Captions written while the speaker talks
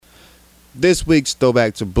This week's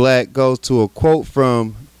Throwback to Black goes to a quote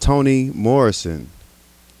from Toni Morrison.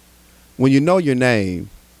 When you know your name,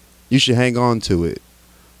 you should hang on to it.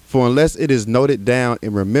 For unless it is noted down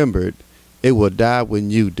and remembered, it will die when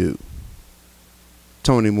you do.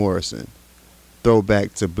 Toni Morrison.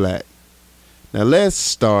 Throwback to Black. Now let's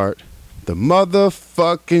start the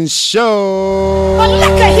motherfucking show. But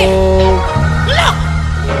look at him. Look.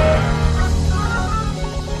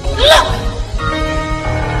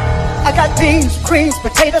 I got beans, greens,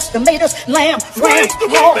 potatoes, tomatoes, lamb, ram,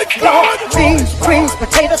 raw, beans, greens,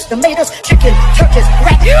 potatoes, tomatoes, chicken, turkeys,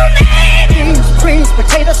 rat. You name beans, greens,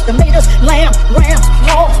 potatoes, tomatoes, lamb, ram,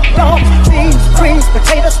 raw, beans, greens,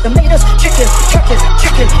 potatoes, tomatoes, chicken, turkeys,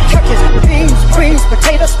 beans, greens,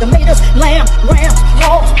 potatoes, tomatoes, lamb, ram,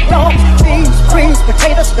 raw, beans, greens,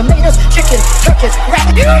 potatoes, tomatoes, chicken, turkeys,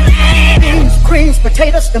 rat. You name beans, greens,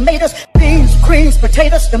 potatoes, tomatoes, beans, greens,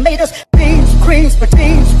 potatoes, tomatoes, beans, greens,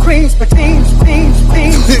 potatoes, greens, potatoes, beans,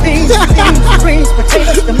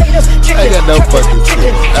 potatoes, tomatoes, chicken. I got no fucking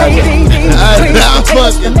shit. I not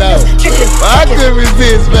fucking know. I couldn't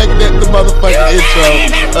resist making that the motherfucking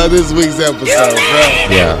intro of this week's episode, bro.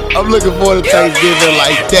 Yeah. I'm looking forward to Thanksgiving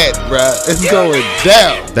like that, bro. It's going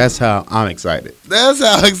down. That's how I'm excited. That's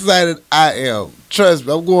how excited I am. Trust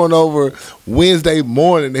me, I'm going over Wednesday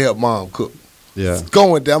morning to help mom cook. Yeah. It's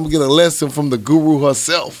going down. I'm going to get a lesson from the guru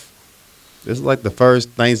herself. This is like the first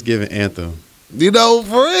Thanksgiving anthem. You know,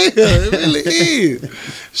 for real. It really is.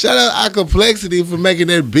 Shout out our complexity for making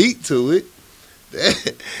that beat to it.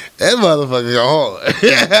 That motherfucker hard.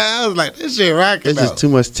 I was like, this shit rocking. There's just too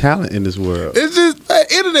much talent in this world. It's just,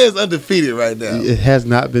 internet is undefeated right now. It has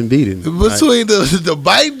not been beaten. Between the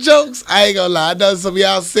bite jokes, I ain't gonna lie. I know some of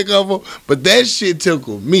y'all sick of them, but that shit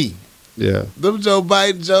tickled me. Yeah. Them Joe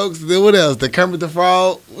Biden jokes. Then what else? The Kermit the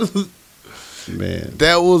Frog. Man.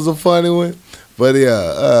 That was a funny one. But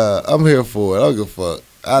yeah, I'm here for it. I don't give a fuck.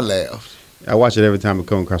 I laughed. I watch it every time it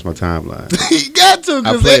comes across my timeline. You got to.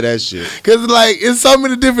 I play that shit. Because, like, it's so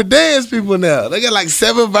many different dance people now. They got, like,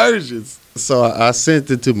 7 versions. So I sent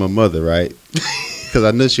it to my mother, right? Because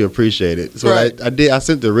I knew she appreciated it. So Right. I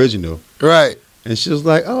sent the original. Right. And she was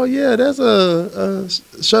like, oh, yeah, that's a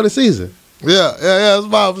Shirley Caesar. Yeah, that's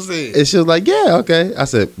what I'm saying. And she was like, yeah, okay. I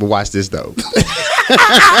said, but watch this, though.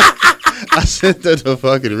 I sent her the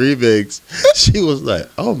fucking remix. She was like,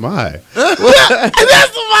 oh, my. That's what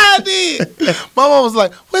I did. My mom was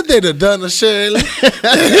like, what they done to Shirley?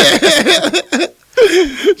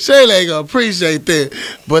 Shirley ain't gonna appreciate that.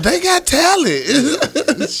 But they got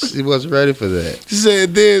talent. She wasn't ready for that. She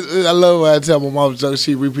said this. I love when I tell my mom a joke.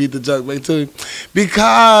 She repeat the joke back to me.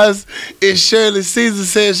 Because if Shirley Caesar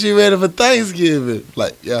said she ready for Thanksgiving.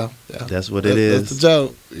 Like, yeah. That's what it is. That's the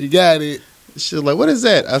joke. You got it. She was like, what is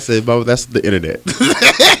that? I said, Mama, that's the internet.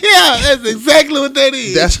 Yeah, that's exactly what that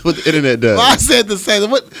is. That's what the internet does. Well, I said the same.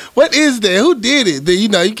 What is that? Who did it? Then, you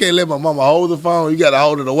can't let my mama hold the phone. You got to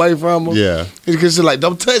hold it away from her. Yeah. Because she's like,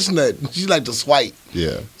 don't touch nothing. She like to swipe.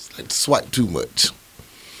 Yeah. She like to swipe too much.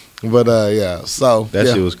 But, yeah. So, That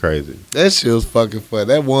yeah. shit was crazy. That shit was fucking fun.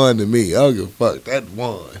 That won to me. I don't give a fuck. That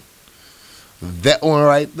won. That one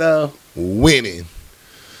right there, winning.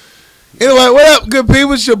 Anyway, what up, good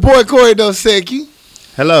people? It's your boy, Corey Dosecki.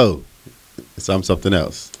 Hello. So I'm something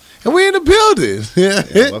else. And we in the building.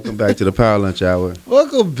 Yeah, welcome back to the Power Lunch Hour.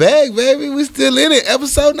 Welcome back, baby. We still in it.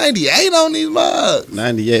 Episode 98 on these mugs.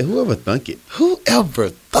 98. Whoever thunk it? Whoever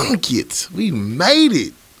thunk it? We made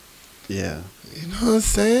it. Yeah. You know what I'm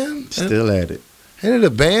saying? Still at it. Ain't it a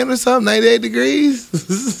band or something? 98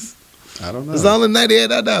 degrees? I don't know. It's only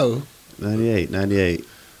 98, I know. 98.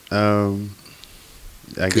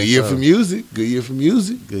 Good year for music. Good year for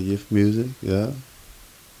music. Good year for music, yeah.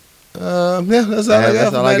 Yeah, that's all I got.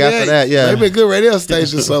 That's all I got for that, yeah. Maybe a good radio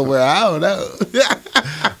station somewhere. I don't know.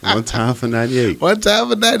 One time for 98. One time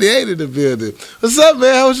for 98 in the building. What's up,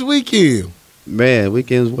 man? How was your weekend? Man,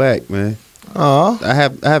 weekend's whack, man. I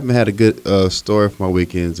haven't had a good story for my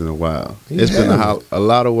weekends in a while. It's been a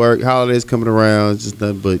lot of work. Holidays coming around, just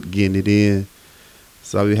nothing but getting it in.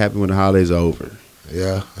 So I'll be happy when the holidays are over.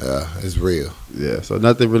 Yeah, it's real. Yeah, so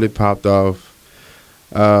nothing really popped off.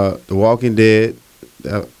 The Walking Dead,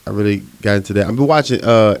 I really got into that. I've been watching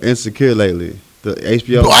Insecure lately. The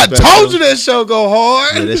HBO. I told you that show go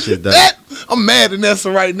hard. Yeah, that shit done. I'm mad at Nessa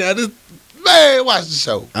right now. Man, watch the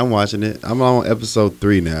show. I'm watching it. I'm on episode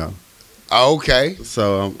 3 now. Oh, okay.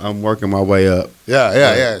 So I'm working my way up.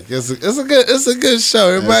 Yeah. It's a good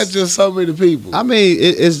show. It might just so many people. I mean,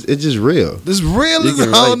 it's just real. It's real as I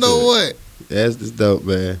don't know what. That's dope,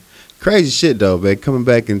 man. Crazy shit though, man. Coming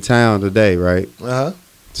back in town today, right? Uh-huh.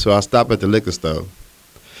 So I stopped at the liquor store,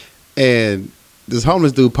 and this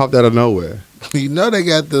homeless dude popped out of nowhere. You know they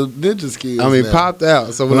got the ninja skills. I mean, now. popped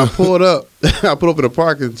out. So when I pulled up, I pulled up in a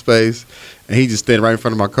parking space, and he just standing right in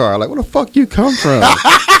front of my car. I'm like, where the fuck you come from?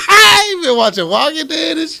 You been watching Walking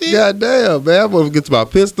Dead and shit? God damn, man. I'm gonna get to my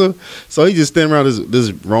pistol. So he just standing around,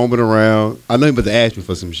 this roaming around. I know he about to ask me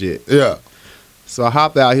for some shit. Yeah. So I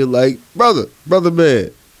hopped out. He was like, brother,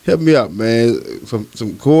 man, help me up, man.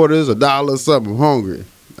 Some quarters, $1, something. I'm hungry.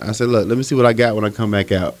 I said, look, let me see what I got when I come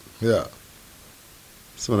back out. Yeah.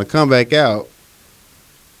 So when I come back out,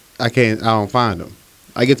 I don't find him.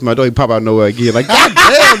 I get to my door, he pop out nowhere again. Like, God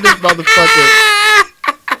damn, this motherfucker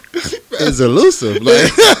is elusive.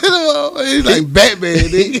 Like, he's like Batman.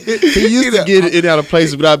 he used to get in and out of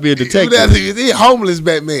places without being detected. He's homeless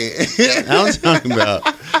Batman. I'm talking about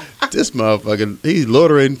this motherfucker. He's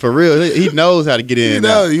loitering for real. He knows how to get in. You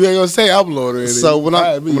know, you ain't gonna say I'm loitering. So when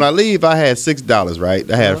I leave, I had $6,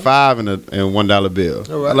 right? I had $5 and $1 bill.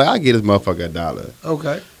 All right. I'm like, I get this motherfucker $1.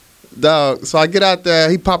 Okay. Dog. So I get out there.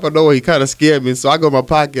 He pop out nowhere. He kind of scared me. So I go in my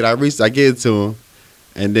pocket. I get it to him.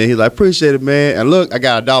 And then he's like, appreciate it, man. And look, I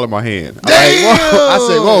got $1 in my hand. I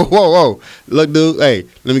say, whoa. Look, dude, hey,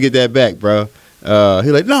 let me get that back, bro.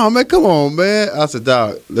 He's like, no, man, come on, man. I said,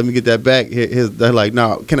 dog, let me get that back. They're like,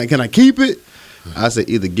 no, can I keep it? I said,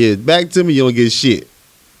 either give it back to me, you don't get shit.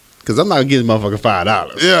 Because I'm not going to give this motherfucker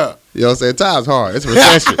 $5. Yeah. You know what I'm saying? Time's hard. It's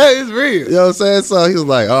recession. It's real. You know what I'm saying? So he was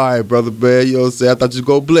like, all right, brother, man. You know what I'm saying? I thought you was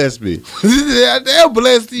going to bless me. They'll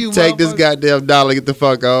bless you, Take this goddamn $1, get the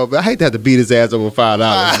fuck off. I hate to have to beat his ass over $5,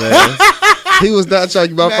 man. He was not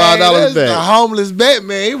charging you about $5 that's back. The homeless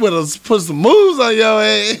Batman. He would have put some moves on your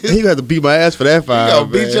ass. He had to beat my ass for that $5. He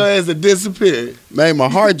gonna beat your ass and disappear. Man, my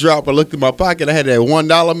heart dropped. I looked in my pocket. I had that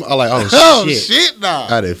 $1. I'm like, Oh shit, nah.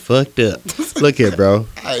 I done fucked up. Look here, bro.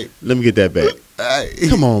 Hey, Let me get that back. hey.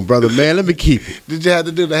 Come on, brother, man. Let me keep it. Did you have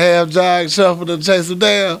to do the half jog shuffle to chase him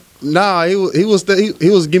down? Nah, he was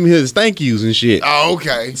giving me his thank yous and shit. Oh,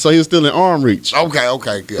 okay. So he was still in arm reach.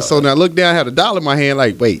 Okay, good. So now I look down, I had $1 in my hand.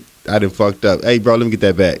 Like, wait, I done fucked up. Hey, bro, let me get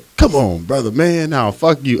that back. Come on, brother, man. Now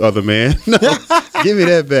fuck you, other man. No, give me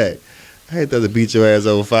that back. I hate to beat your ass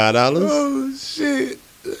over $5. Oh shit,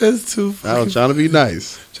 that's too funny. I was trying to be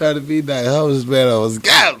nice. Trying to be nice. Homeless man, I was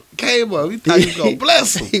came up. He thought you was gonna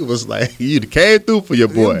bless him. He was like, you came through for your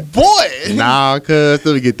boy. Boy. Nah, cuz,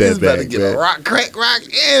 let me get that He's back. about to get man. a crack rock,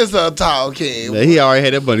 and some tall king. Yeah, he already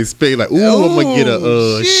had that money spent. Like, ooh, I'm gonna get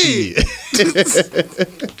a shit.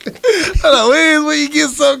 Hold on, when you get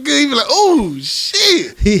so good, he be like, ooh,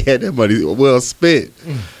 shit. He had that money well spent.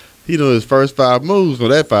 He knew his first 5 moves for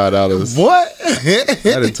that $5. What?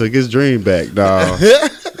 I done took his dream back, dog.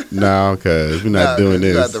 No, cuz we're not doing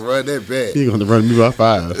You got this. to run that back. He gonna run me by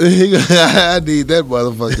 5. I need that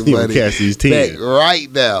motherfucking He gonna money catch these 10. back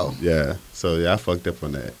right now. Yeah. So yeah, I fucked up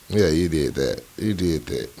on that. Yeah, you did that. You did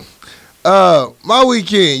that. My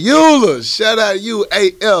weekend, Eula. Shout out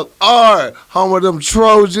UALR, home of them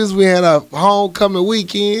Trojans. We had a homecoming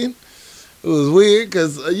weekend. It was weird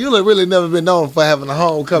because Eula really never been known for having a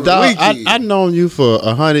homecoming Dog, weekend. I known you for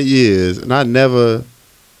 100 years, and I never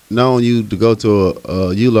known you to go to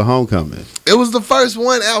a Eula homecoming. It was the first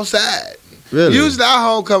one outside. Really? Usually our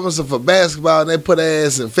homecomings are for basketball, and they put their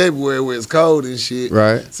ass in February where it's cold and shit.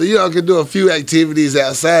 Right. So you can do a few activities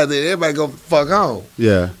outside, then everybody go fuck home.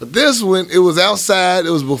 Yeah. But this one, it was outside. It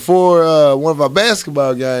was before one of our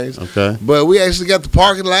basketball games. Okay. But we actually got the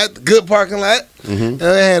parking lot, the good parking lot. Mm-hmm. And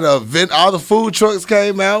they had a event. All the food trucks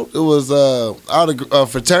came out. It was all the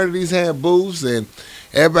fraternities had booths, and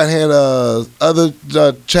everybody had other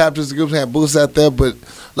chapters and groups had booths out there. But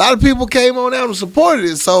a lot of people came on out and supported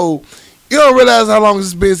it. So you don't realize how long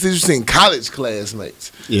it's been since you've seen college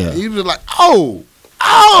classmates. Yeah. And you be like, oh,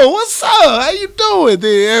 what's up? How you doing?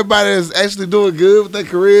 Then everybody is actually doing good with their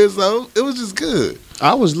careers. So it was just good.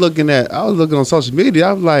 I was looking on social media.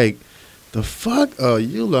 I was like, the fuck,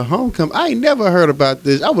 Eula homecoming? I ain't never heard about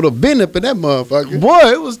this. I would have been up in that motherfucker.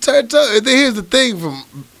 Boy, it was turned up. And then here's the thing, from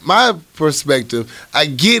my perspective, I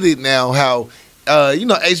get it now how,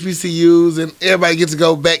 HBCUs and everybody gets to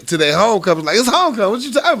go back to their homecoming. Like, it's homecoming. What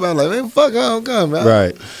you talking about? Like, man, fuck homecoming. Man.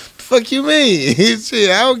 Right. Fuck you mean? Shit,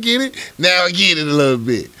 I don't get it. Now I get it a little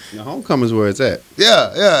bit. The homecoming's where it's at.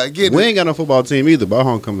 Yeah, I get We it. ain't got no football team either, but our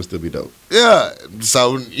homecoming still be dope. Yeah.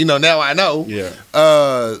 So, now I know. Yeah.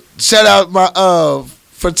 Shout out my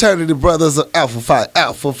fraternity brothers of Alpha Phi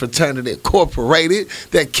Alpha Fraternity Incorporated,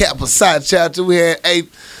 that Kappa Psi chapter. We had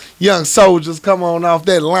 8 young soldiers come on off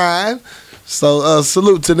that line. So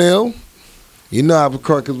salute to them. You know I was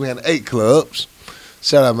correct because we had 8 clubs.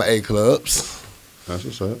 Shout out my 8 clubs. That's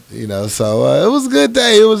what's up. So it was a good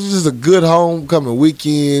day. It was just a good homecoming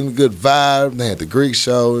weekend, good vibe. They had the Greek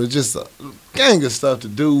show. It was just a gang of stuff to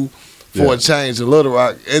do. for a change in Little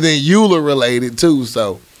Rock, and then Eula related too.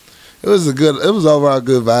 So it was overall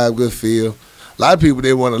good vibe, good feel. A lot of people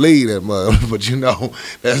didn't want to leave that mug, but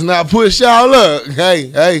that's not push y'all up.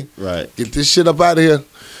 Hey, Right. get this shit up out of here.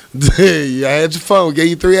 You had your phone, gave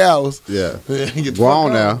you 3 hours. Yeah. Get the Go fuck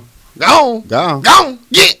on now. Go Go. on,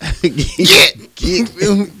 get.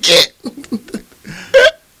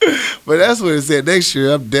 But that's what it said. Next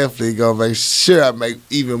year, I'm definitely gonna make sure I make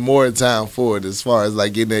even more time for it, as far as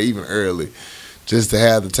like getting there even early, just to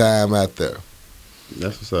have the time out there.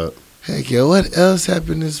 That's what's up. Heck yeah, what else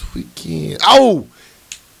happened this weekend? Oh,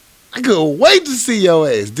 I couldn't wait to see your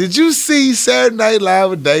ass. Did you see Saturday Night Live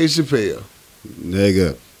with Dave Chappelle?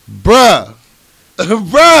 Nigga. Bruh.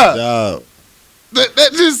 Dog. That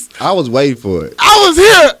just, I was waiting for it. I was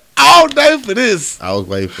here all day for this. I was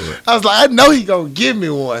waiting for it. I was like, I know he gonna give me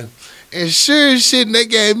one. And sure as shit, they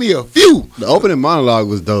gave me a few. The opening monologue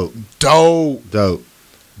was dope. Dope.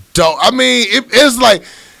 I mean, it's like,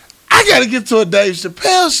 I gotta get to a Dave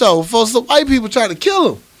Chappelle show for some white people trying to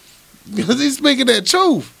kill him. Because he's speaking that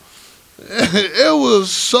truth. It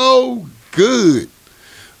was so good.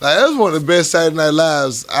 Like, that was one of the best Saturday Night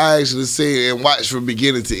Lives I actually seen and watched from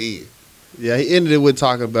beginning to end. Yeah, he ended it with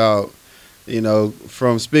talking about,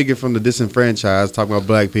 from speaking from the disenfranchised, talking about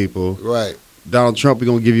black people. Right. Donald Trump, we're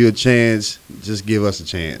gonna give you a chance. Just give us a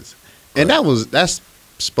chance. And that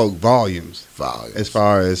spoke volumes as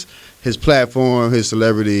far as his platform, his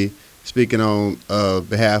celebrity, speaking on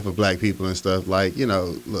behalf of black people and stuff. Like,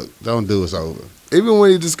 look, don't do us over. Even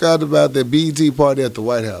when he described about that BET party at the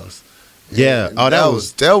White House. Yeah. And Oh, that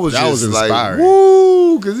was just inspiring. Like,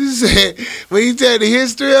 woo, because he said, when he told the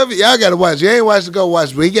history of it, y'all got to watch it. You ain't watched it, go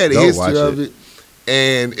watch it. But he got the history of it.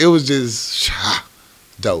 And it was just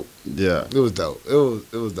dope. Yeah. It was dope. It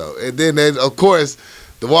was dope. And then, of course,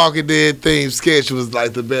 the Walking Dead theme sketch was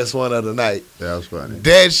like the best one of the night. That was funny.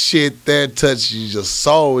 That shit that touched your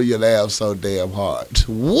soul and you laugh so damn hard.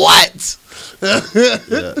 What?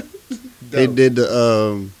 Yeah. They did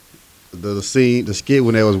the scene, the skit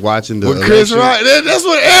when they was watching the with Chris election. Rock. That's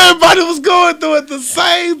what everybody was going through at the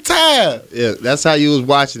same time. Yeah, that's how you was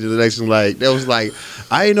watching the election. Like, that was like,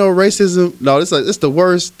 I ain't know racism. No, it's the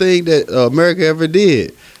worst thing that America ever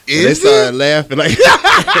did. And they started laughing like,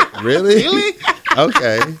 really? Really?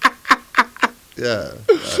 Okay. Yeah.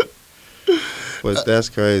 But that's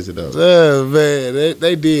crazy though. Oh man,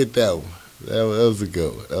 they did that one. That was a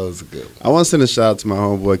good one. I want to send a shout out to my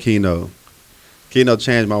homeboy Keno. Keno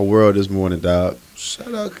changed my world this morning, dog.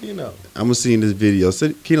 Shout out Keno. I'm gonna see this video.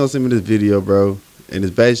 Keno sent me this video, bro, and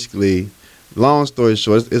it's basically, long story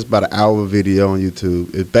short, it's about an hour video on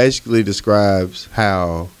YouTube. It basically describes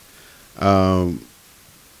how, I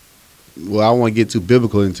don't want to get too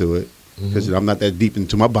biblical into it because I'm not that deep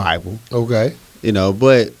into my Bible. Okay.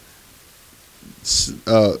 But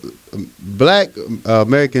black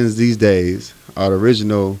Americans these days are the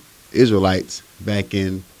original Israelites back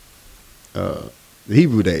in the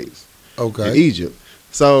Hebrew days. Okay. In Egypt.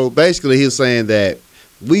 So basically, he was saying that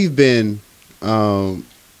we've been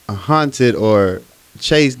hunted or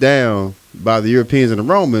chased down by the Europeans and the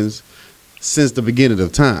Romans since the beginning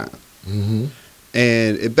of time. Mm-hmm.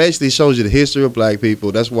 And it basically shows you the history of black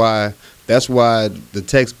people. That's why the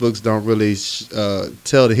textbooks don't really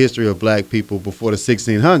tell the history of black people before the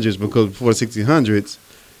 1600s, because before the 1600s,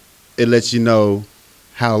 it lets you know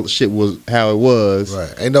how it was.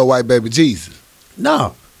 Right. Ain't no white baby Jesus.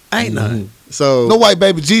 No, ain't none. So no white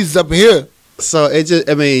baby Jesus up in here. So it just,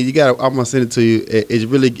 I'm gonna send it to you. It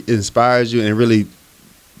really inspires you and really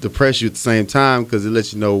depress you at the same time, because it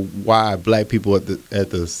lets you know why black people at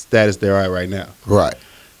the status they're at right now. Right.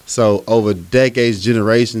 So over decades,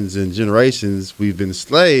 generations and generations, we've been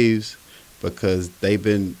slaves because they've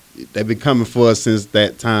been coming for us since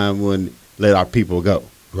that time when let our people go.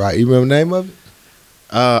 Right. You remember the name of it?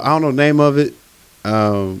 I don't know the name of it,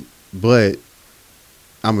 but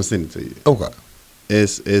I'm gonna send it to you. Okay.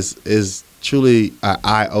 It's truly an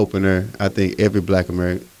eye opener. I think every black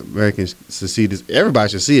American should see this. Everybody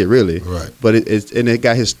should see it, really. Right. But it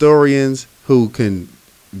got historians who can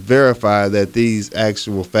verify that these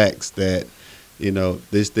actual facts that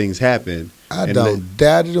these things happen. I don't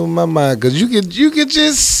doubt it in my mind, because you can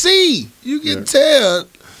just see, you can tell,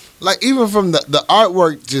 like even from the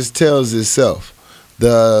artwork just tells itself.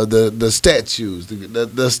 The statues,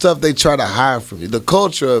 the stuff they try to hide from you, the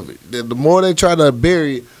culture of it. The more they try to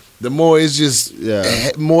bury it, the more it's just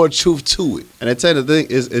more truth to it. And I tell you, the thing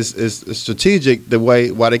is strategic the way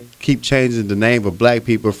why they keep changing the name of black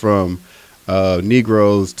people from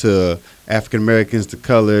Negroes to African Americans to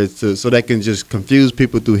colors so they can just confuse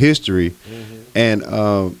people through history. Mm-hmm. And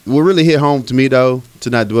what really hit home to me though, to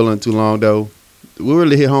not dwell on too long though, what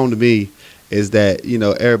really hit home to me is that, you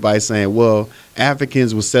know, everybody's saying, well,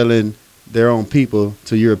 Africans were selling their own people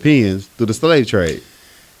to Europeans through the slave trade.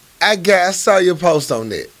 I saw your post on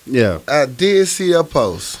that. Yeah. I did see your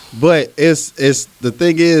post. But it's the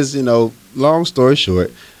thing is, you know, long story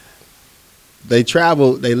short, they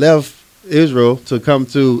left Israel to come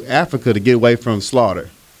to Africa to get away from slaughter.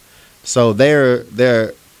 So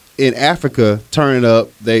they're in Africa turning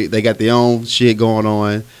up. They got their own shit going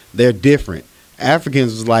on. They're different.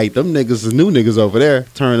 Africans was like, them niggas is new niggas over there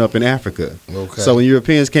turning up in Africa. Okay. So when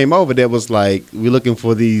Europeans came over, that was like, we're looking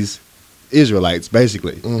for these Israelites,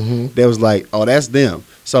 basically. Mm-hmm. They was like, oh, that's them.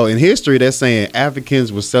 So in history, they're saying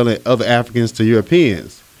Africans were selling other Africans to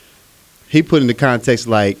Europeans. He put in the context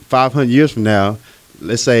like 500 years from now,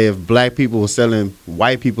 let's say if black people were selling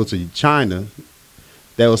white people to China,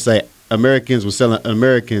 they would say Americans were selling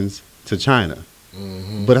Americans to China.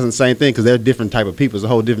 Mm-hmm. But it's the same thing because they're a different type of people. It's a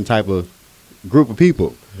whole different type of group of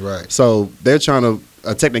people. Right. So they're trying to,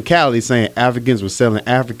 a technicality saying Africans were selling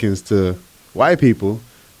Africans to white people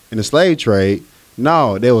in the slave trade.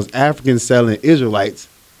 No, there was Africans selling Israelites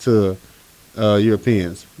to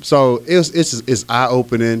Europeans. So it's eye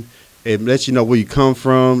opening. It lets you know where you come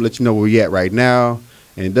from, lets you know where you're at right now,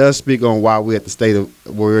 and it does speak on why we're at the state of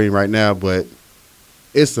where we're in right now. But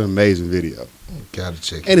it's an amazing video, Gotta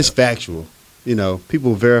check it and it's out. factual. You know,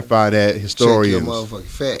 people verify that, historians. Check your motherfucking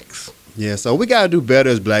facts. Yeah, so we got to do better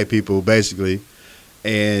as black people, basically.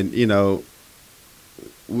 And, you know,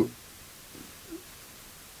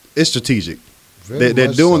 it's strategic. Very They're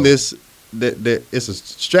much doing so. this. It's a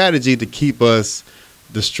strategy to keep us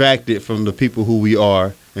distracted from the people who we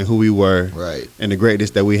are and who we were Right. and the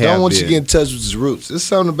greatness that we They have. don't want you been. to get in touch with his roots. It's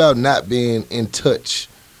something about not being in touch.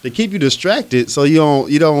 They keep you distracted so you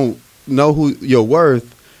don't know who your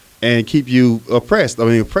worth and keep you oppressed. I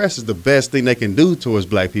mean, oppressed is the best thing they can do towards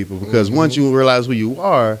black people because once you realize who you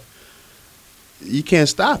are, you can't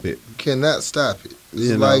stop it. You cannot stop it. It's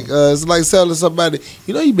You know. it's like telling somebody,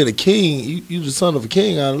 you know, you've been a king. You the son of a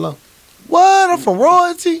king. I don't know. What? I'm from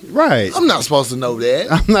royalty. Right. I'm not supposed to know that.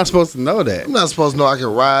 I'm not supposed to know that. I'm not supposed to know I can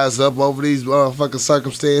rise up over these motherfucking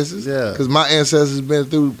circumstances. Yeah. Because my ancestors been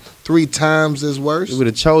through 3 times as worse. We're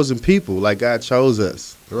the chosen people, like God chose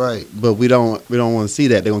us. Right. But we don't want to see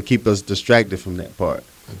that. They're gonna keep us distracted from that part.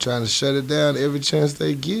 I'm trying to shut it down every chance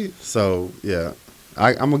they get. So yeah,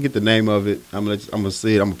 I'm gonna get the name of it. I'm gonna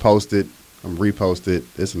see it. I'm gonna post it. I'm gonna repost it.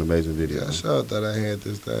 It's an amazing video. Yeah, I sure thought I had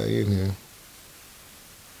this thing in here.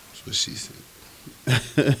 That's what she said.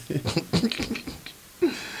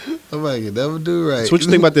 Nobody can never do right. So what you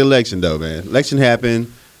think about the election, though, man? Election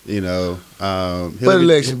happened. You know, What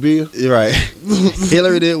election, Bill? You're right.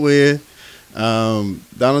 Hillary did win.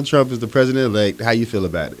 Donald Trump is the president-elect. How you feel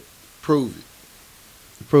about it? Prove it.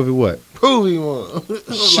 Prove it what? Prove he won.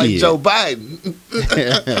 Like Shit. Joe Biden.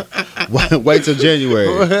 Wait till January.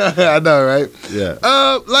 I know, right? Yeah.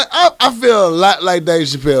 I feel a lot like Dave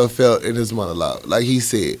Chappelle felt in his monologue. Like he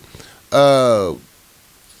said,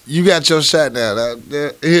 you got your shot now.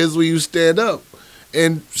 Here's where you stand up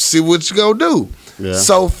and see what you gonna do. Yeah.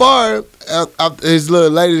 So far, his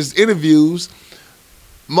little latest interviews,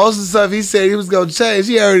 most of the stuff he said he was gonna change,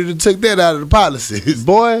 he already took that out of the policies.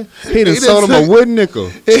 Boy, he done He sold done him a took- wooden nickel.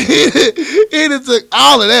 He done took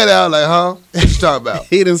all of that out. Like, huh? What you talking about?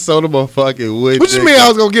 He done sold him a fucking wooden What you nickel. mean I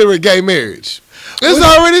was gonna get rid of gay marriage? It's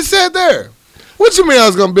already said there. What you mean I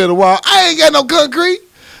was gonna build a wall? I ain't got no concrete.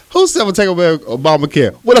 Who said I'm gonna take away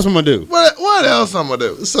Obamacare? What else am I gonna do? What else I'm gonna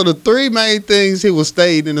do? So the 3 main things he was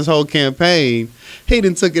stating in this whole campaign, he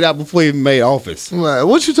done took it out before he even made office. Right,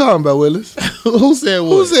 what you talking about, Willis? Who said what?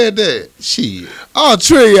 Who said that? Shit. Oh,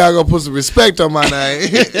 Trey, y'all gonna put some respect on my name.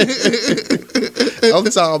 I'm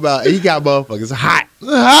talking about he got motherfuckers hot.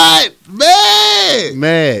 Hot man.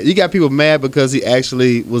 Mad. You got people mad because he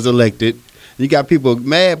actually was elected. You got people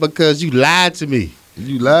mad because you lied to me.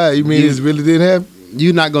 You lied. You mean this really didn't happen?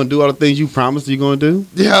 You not gonna do all the things you promised you're gonna do,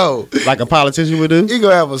 Yo, like a politician would do. he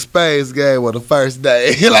gonna have a space game on the first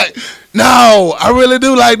day. He like, no, I really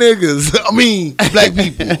do like niggas. I mean, black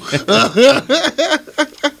people.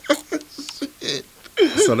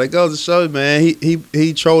 So that goes to show, man.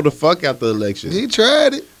 He trolled the fuck out the election. He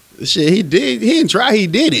tried it. Shit, he did. He didn't try. He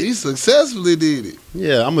did He it. successfully did it.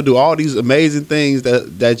 Yeah, I'm gonna do all these amazing things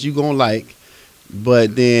that you gonna like,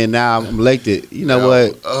 but then now I'm elected. You know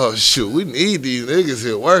what? Oh shoot, we need these niggas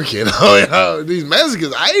here working. Oh, these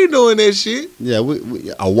Mexicans, I ain't doing that shit. Yeah,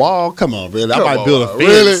 a wall. Come on, really. I Come might on, build a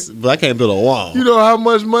really? fence, but I can't build a wall. You know how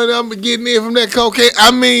much money I'm getting in from that cocaine?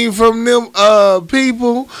 I mean, from them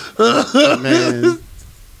people. Man,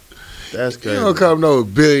 that's You crazy. don't come no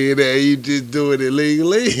billionaire. You just doing it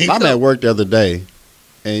legally. I'm at work the other day,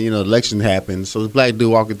 And, the election happened. So this black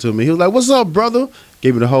dude walking to me. He was like, "What's up, brother?"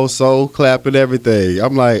 Gave me the whole soul clap and everything.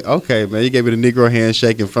 I'm like, okay, man. You gave me the Negro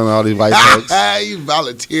handshake in front of all these white folks. You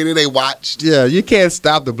volunteered and they watched. Yeah, you can't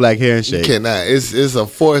stop the black handshake. You cannot. It's a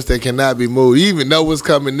force that cannot be moved. You even know what's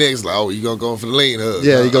coming next. Like, oh, you going to go for the lean hug.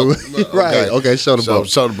 Yeah, you go. Right. Okay, show the bump.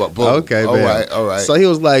 Show the bump. Boom. Okay, man. All right. So he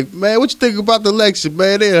was like, "Man, what you think about the election,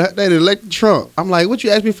 man? They elected Trump." I'm like, "What you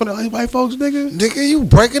asked me for the white folks, nigga?" Nigga, you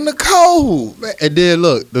breaking the code. Man, and then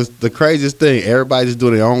look, the craziest thing, everybody just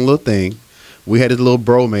doing their own little thing. We had this little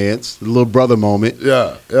bromance, little brother moment.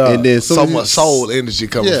 Yeah. And then so much soul energy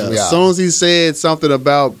coming from y'all. As soon as he said something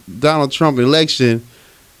about Donald Trump election,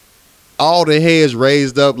 all the heads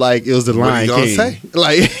raised up like it was the Lion King. Say?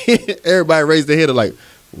 Like everybody raised their head like,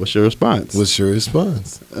 "What's your response?"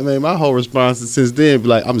 I mean, my whole response since then be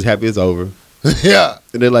like, "I'm just happy it's over." Yeah.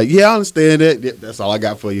 And they're like, "Yeah, I understand that. Yeah, that's all I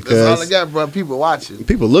got for you." That's all I got, bro. People watching.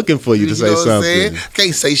 People looking for you to say something.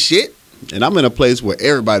 Can't say shit. And I'm in a place where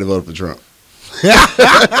everybody voted for Trump. so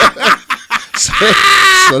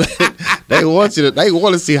they want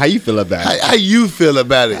to see how you feel about it. How you feel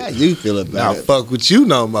about it? How you feel about it? Fuck with you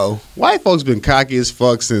no more. White folks been cocky as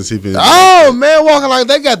fuck since he been. Oh man, walking like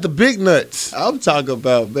they got the big nuts. I'm talking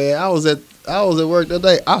about, man. I was at work the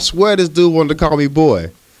other day. I swear this dude wanted to call me boy.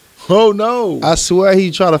 Oh no! I swear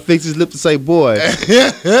he tried to fix his lip to say boy.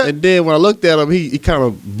 And then when I looked at him, he kind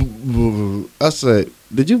of. I said,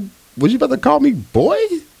 was you about to call me boy?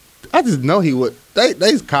 I just know he would.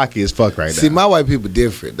 They's cocky as fuck right now. See, my white people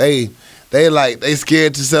different. They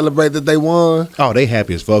scared to celebrate that they won. Oh, they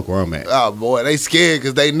happy as fuck where I'm at. Oh boy, they scared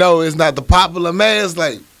because they know it's not the popular mass.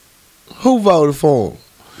 Like, who voted for him?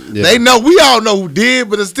 Yeah. They know, we all know who did,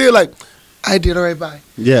 but it's still like, I did all right, bye.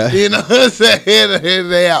 Yeah, you know what I'm saying?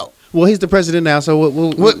 They out. Well, he's the president now, so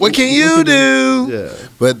what can you do? Yeah,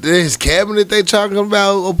 but this cabinet they talking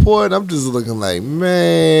about appointing, I'm just looking like,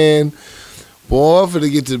 man. Boy, I'm finna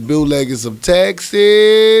get to bootlegging some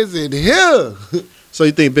taxes and here. So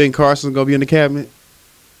you think Ben Carson's gonna be in the cabinet?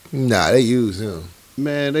 Nah, they use him.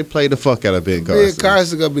 Man, they play the fuck out of Ben Carson. Ben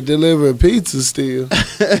Carson gonna be delivering pizza still.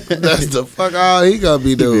 That's the fuck all he gonna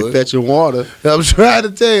be doing. He be fetching water. I'm trying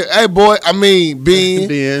to tell you. Hey, boy, Ben.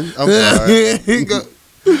 Ben, I'm sorry.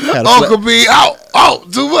 Uncle B,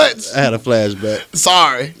 too much. I had a flashback.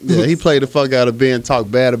 Sorry. Yeah, he played the fuck out of Ben,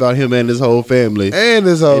 talked bad about him and his whole family. And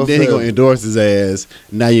then he gonna endorse his ass.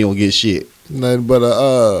 Now you don't get shit. Nothing but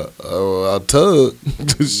a tug.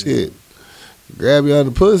 Shit. Grab you on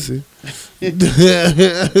the pussy. Shit,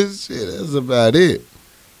 that's about it.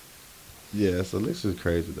 Yeah, so this is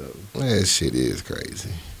crazy though. That shit is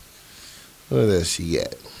crazy. Where that she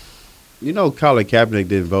at? You know Colin Kaepernick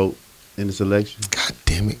didn't vote in this election. God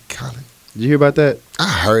damn it, Colin. Did you hear about that? I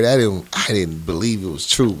heard. I didn't believe it was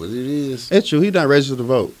true, but it is. It's true. He's not registered to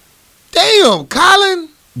vote. Damn, Colin.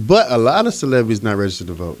 But a lot of celebrities not registered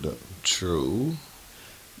to vote though. True.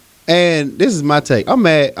 And this is my take. I'm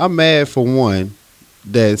mad for one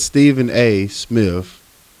that Stephen A. Smith,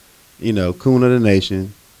 Coon of the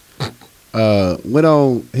Nation, went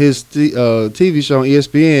on his TV show on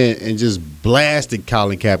ESPN and just blasted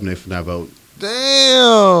Colin Kaepernick for not voting.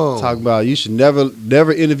 Damn. Talking about you should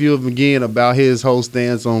never interview him again about his whole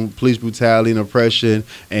stance on police brutality and oppression.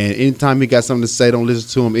 And anytime he got something to say, don't listen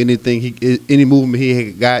to him. Any movement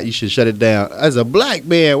he got, you should shut it down. As a black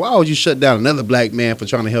man, why would you shut down another black man for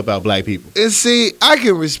trying to help out black people? And see, I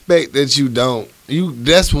can respect that you don't.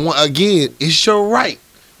 That's one, again, it's your right.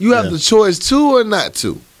 You have the choice to or not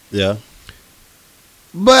to. Yeah.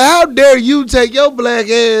 But how dare you take your black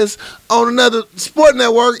ass on another sport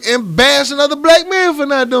network and bash another black man for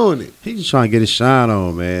not doing it? He just trying to get his shine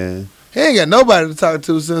on, man. He ain't got nobody to talk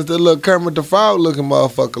to since the little Kermit the Frog looking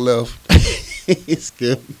motherfucker left. It's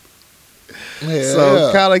good.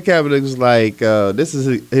 So Colin Kaepernick was like, this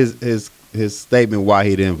is his statement why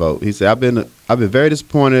he didn't vote. He said, I've been very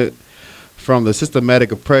disappointed from the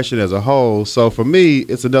systematic oppression as a whole. So for me,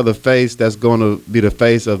 it's another face that's going to be the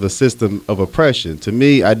face of the system of oppression. To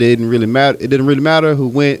me, it didn't really matter who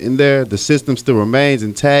went in there. The system still remains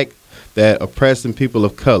intact that oppressing people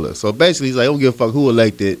of color. So basically, he's like, I don't give a fuck who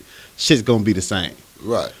elected. Shit's going to be the same.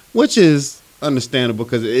 Right. Which is understandable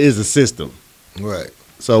because it is a system. Right.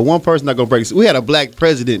 So one person not going to break it. We had a black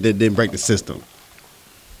president that didn't break the system.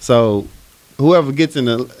 So whoever gets in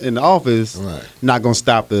the office, not going to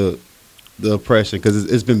stop the oppression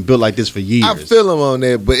because it's been built like this for years. I feel him on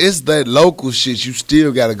that, but it's that local shit you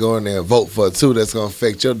still got to go in there and vote for too. That's gonna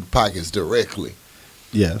affect your pockets directly.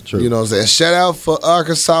 Yeah, true. You know what I'm saying? Shout out for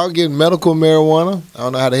Arkansas getting medical marijuana. I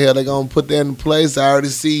don't know how the hell they gonna put that in place. I already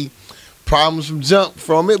see problems from jump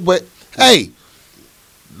from it, but hey,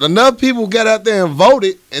 enough people got out there and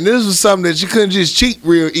voted, and this was something that you couldn't just cheat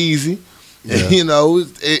real easy. Yeah. You know,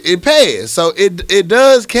 it passed. So it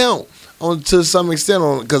does count on to some extent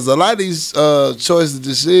on because a lot of these choices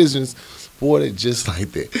decisions, boy, they just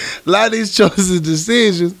like that. A lot of these choices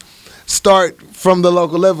decisions start from the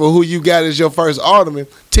local level. Who you got as your first alderman?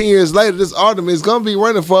 10 years later, this alderman is gonna be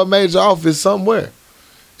running for a major office somewhere.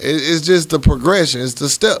 It's just the progression. It's the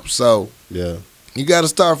steps. So Yeah. you got to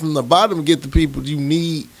start from the bottom and get the people you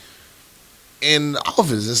need in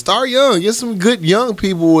office and start young. Get some good young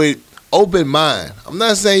people with open mind. I'm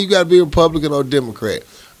not saying you got to be Republican or Democrat.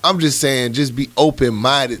 I'm just saying just be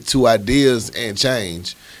open-minded to ideas and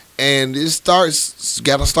change. And it starts,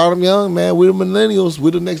 got to start them young, man. We're the millennials.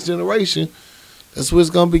 We're the next generation. That's where it's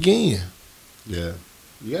going to begin. Yeah.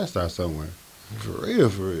 You gotta start somewhere. For real,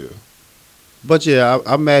 for real. But yeah,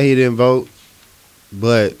 I'm mad he didn't vote.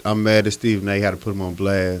 But I'm mad that Stephen A. had to put him on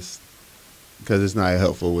blast because it's not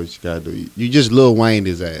helpful what you gotta do. You just Lil Wayne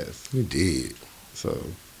his ass. You did. So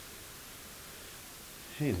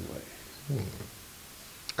anyway,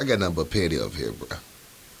 I got nothing but petty up here, bro.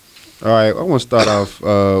 all right. I want to start off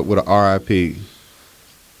with a R.I.P.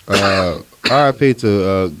 R.I.P.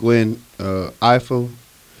 to Gwen Ifill.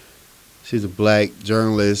 She's a black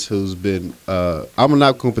journalist who's been. I'm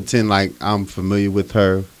not gonna pretend like I'm familiar with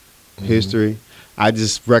her history. I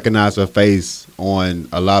just recognize her face on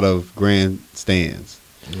a lot of grandstands.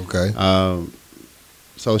 Okay.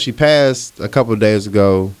 So she passed a couple of days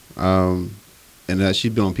ago, and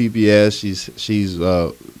she's been on PBS. She's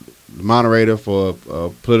the moderator for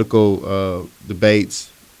political debates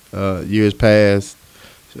years past.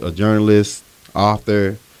 A journalist,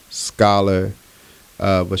 author, scholar.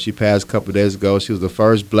 But she passed a couple of days ago. She was the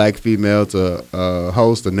first black female to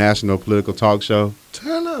host a national political talk show.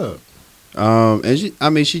 Turn up.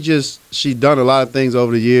 And she done a lot of things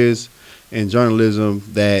over the years in journalism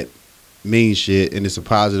that mean shit, and it's a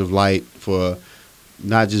positive light for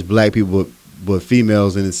not just black people but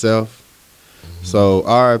females in itself. Mm-hmm. So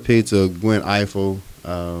R.I.P. to Gwen Ifill.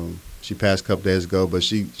 She passed a couple days ago, but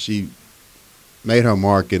she made her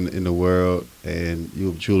mark in the world, and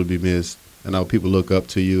you'll truly be missed. I know people look up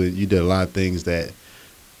to you, and you did a lot of things that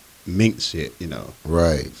meant shit, you know.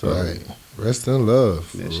 Right, So, right. Rest in love.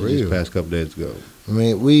 Yeah, For she real. just passed a couple days ago. I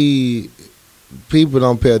mean, people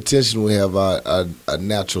don't pay attention. We have our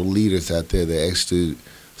natural leaders out there that actually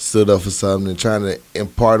stood up for something and trying to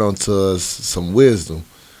impart onto us some wisdom.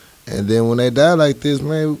 And then when they die like this,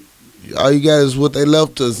 man, all you got is what they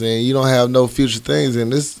left us, and you don't have no future things.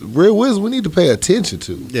 And this real wisdom we need to pay attention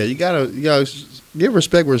to. Yeah, you gotta give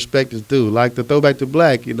respect where respect is due. Like the Throwback to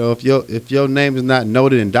Black, you know, if your name is not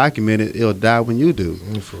noted and documented, it'll die when you do.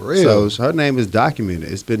 For real. So her name is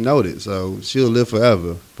documented. It's been noted. So she'll live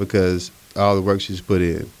forever because all the work she's put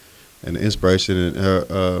in and the inspiration and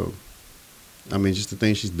her, just the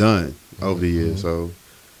things she's done over the years. So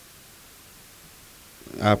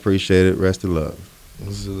I appreciate it. Rest in love.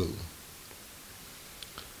 Absolutely.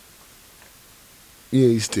 Yeah,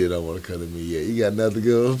 you still don't want to come to me yet. You got nothing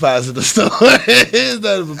good positive story. It's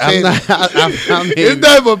nothing but petty. It's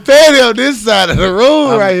nothing but petty on this side of the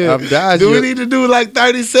room right here. I'm dying. Do we need to do like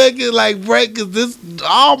 30 seconds like break? Cause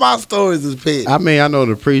all my stories is petty. I know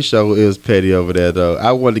the pre-show is petty over there though.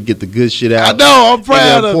 I want to get the good shit out. I know. I'm proud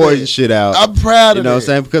and the of important it. shit out. I'm proud of it. You know what I'm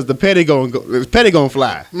saying? Because the petty gonna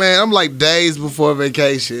fly. Man, I'm like days before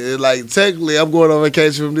vacation. Like technically, I'm going on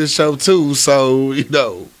vacation from this show too. So you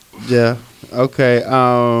know. Yeah. Okay.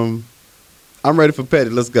 I'm ready for petty.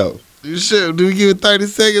 Let's go. You sure? Do we give it 30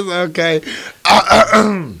 seconds? Okay.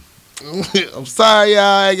 I'm sorry, y'all.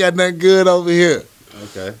 I ain't got nothing good over here.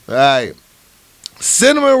 Okay. All right.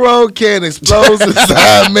 Cinnamon roll can explodes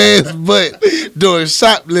inside man's butt during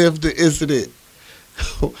shoplifting incident.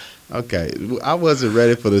 Okay. I wasn't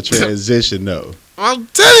ready for the transition though. I'm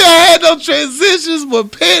telling you, I had no transitions,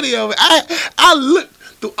 but petty over. I looked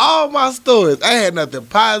through all my stories. I had nothing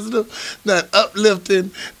positive, nothing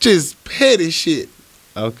uplifting, just petty shit.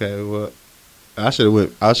 Okay. Well, I should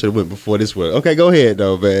have went before this one. Okay. Go ahead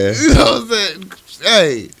though, man. You know what I'm saying?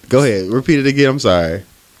 Hey. Go ahead. Repeat it again. I'm sorry.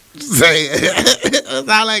 Say it. That's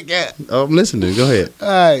all I got. Oh, I'm listening. Go ahead. All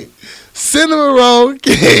right. Cinnamon roll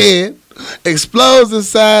can explodes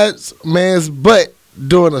inside man's butt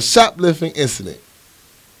during a shoplifting incident.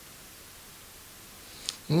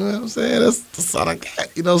 You know what I'm saying? That's all I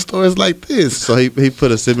got. You know, stories like this. So he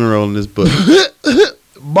put a cinnamon roll in his book.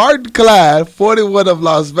 Martin Clyde, 41 of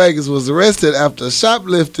Las Vegas, was arrested after a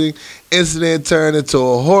shoplifting incident turned into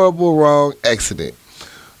a horrible wrong accident.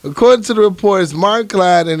 According to the reports, Martin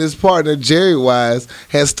Clyde and his partner, Jerry Wise,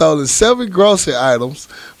 had stolen several grocery items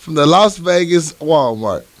from the Las Vegas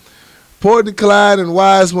Walmart. Porter, Clyde, and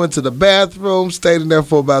Wise went to the bathroom, stayed in there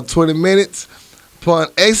for about 20 minutes. Upon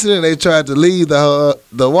exiting, they tried to leave the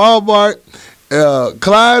Walmart.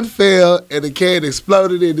 Clyde fell, and the can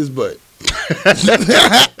exploded in his butt.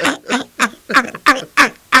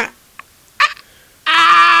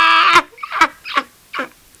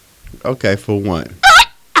 Okay, for one.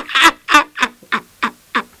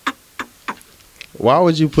 Why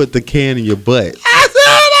would you put the can in your butt? I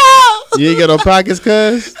don't know. You ain't got no pockets,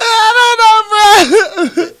 cuz? I don't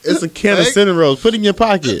know, bro. It's a can of cinnamon rolls. Put it in your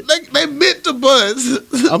pocket. They bit the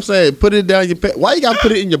butts. I'm saying, put it down your pants. Why you gotta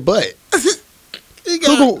put it in your butt? Who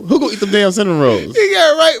gonna eat them damn cinnamon rolls? He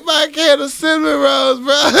got right by a can of cinnamon rolls,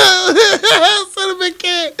 bro. Cinnamon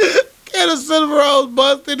can of cinnamon rolls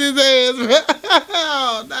busted his ass, bro.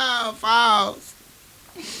 Oh, no, false.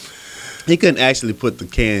 He couldn't actually put the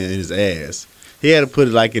can in his ass. He had to put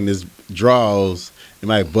it like in his drawers. It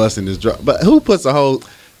might bust in his draw. But who puts a whole...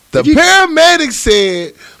 The paramedic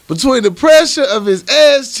said between the pressure of his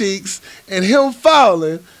ass cheeks and him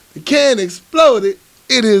falling, the can exploded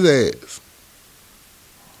in his ass.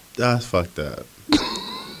 That's fucked up.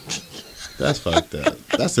 That's fucked up.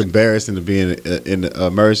 That's embarrassing to be in the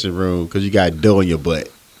immersion room because you got dough in your butt.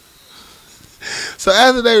 So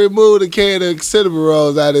after they removed the can of cinnamon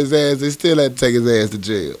rolls out of his ass, they still had to take his ass to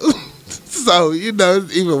jail. So, you know,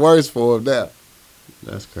 it's even worse for him now.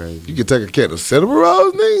 That's crazy. You can take a can of cinnamon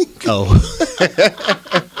rolls, nigga?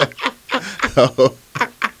 Oh.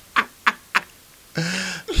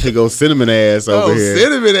 Here goes cinnamon ass over here.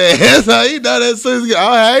 Cinnamon ass. How you know that soon as you go,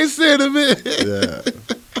 oh, hey, cinnamon. Yeah.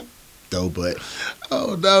 Dough butt.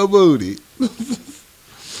 Oh, no booty.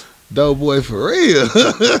 Dough boy for real.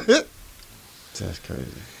 That's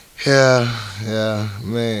crazy. Yeah,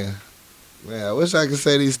 man. Man, I wish I could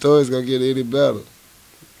say these stories gonna get any better.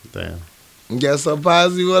 Damn. You got something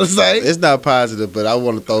positive you want to say? It's not positive, but I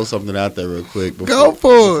want to throw something out there real quick. Go for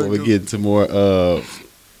it. Before we get into more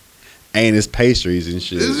anus pastries and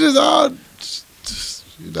shit. It's just all, just,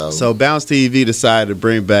 you know. So Bounce TV decided to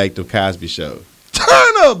bring back the Cosby Show.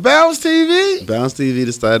 Turn up, Bounce TV. Bounce TV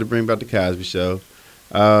decided to bring back the Cosby Show.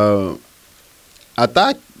 I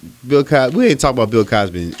thought Bill Cosby. We ain't talked about Bill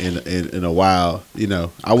Cosby in a while. You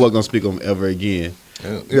know, I wasn't gonna speak on him ever again.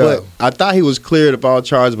 Yeah. But I thought he was cleared of all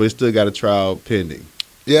charges, but he still got a trial pending.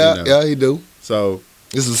 Yeah, you know? yeah, he do. So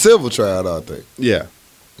It's a civil trial, I think. yeah.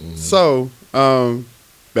 Mm-hmm. So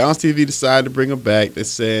Bounce TV decided to bring him back. They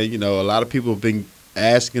said, you know, a lot of people have been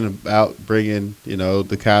asking about bringing, you know,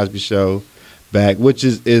 the Cosby Show back, which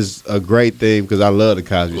is a great thing because I love the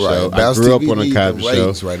Cosby Show. Bounce I grew up TV on the Cosby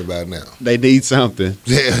Show. right about now. They need something.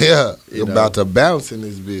 Yeah. You know. About to bounce in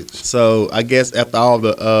this bitch. So I guess after all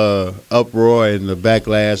the uproar and the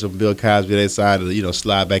backlash of Bill Cosby, they decided to, you know,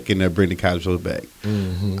 slide back in there, bring the Cosby Show back.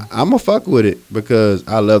 Mm-hmm. I'm gonna fuck with it because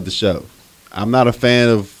I love the show. I'm not a fan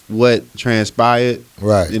of what transpired,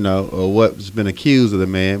 Right. you know, or what's been accused of the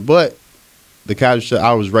man, but the Cosby Show,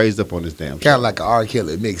 I was raised up on this damn show. Kind of like an R.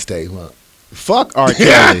 Kelly mixtape, huh? Fuck R.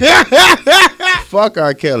 Kelly. Fuck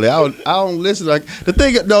R. Kelly. I don't listen. Like the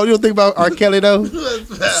thing. No, you don't think about R. Kelly though.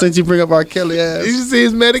 Since you bring up R. Kelly ass, You see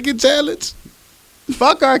his Medicare challenge?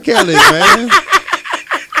 fuck R. Kelly, man.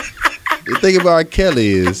 The thing about R. Kelly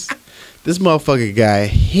is this motherfucking guy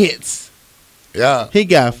hits. Yeah. He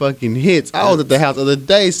got fucking hits. I was at the house the other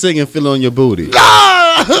day singing "Feel on Your Booty."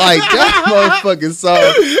 Ah! Like that motherfucking song.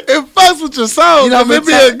 It fucks with your song. You know You how it many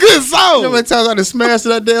be times- a good song. You know how many times I done smashed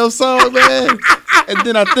that damn song, man? And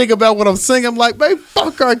then I think about what I'm singing. I'm like, man,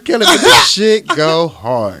 fuck R. Kelly, but this shit go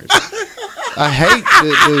hard. I hate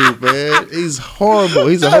that dude, man. He's horrible.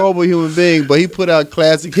 He's a horrible human being, but he put out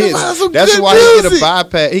classic hits. That's why he get a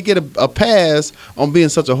bypass. He get a pass on being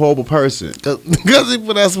such a horrible person. Because he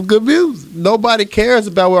put out some good music. Nobody cares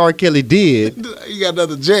about what R. Kelly did. You got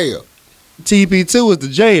another jail. TP2 is the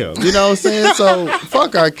jam. You know what I'm saying? So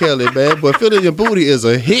fuck R. Kelly, man. But Feeling Your Booty is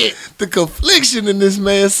a hit. The confliction in this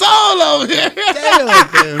man's soul over here. Damn,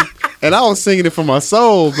 man. And I was singing it for my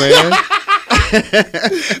soul, man.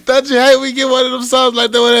 Don't you hate we get one of them songs like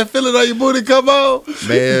that when that feeling on your booty come on?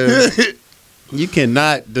 Man, you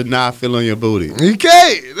cannot deny Feeling Your Booty. You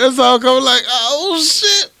can't. That song coming like, oh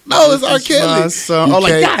shit. No, it's R. This is Kelly. my song. You Oh,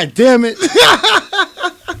 like, can't. God damn it.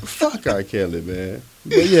 Fuck R. Kelly, man.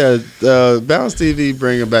 But yeah, Bounce TV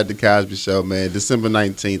bringing back the Cosby Show, man. December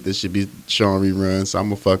 19th, it should be showing reruns, so I'm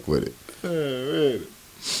going to fuck with it.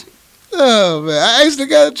 Oh, man. I actually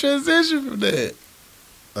got a transition from that.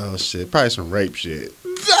 Oh, shit. Probably some rape shit.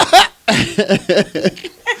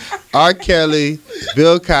 R. Kelly,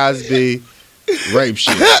 Bill Cosby, rape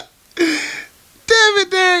shit. Damn it,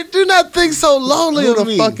 Derek. Do not think so lonely Who of the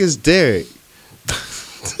me. fuck is Derek?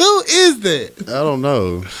 Who is that? I don't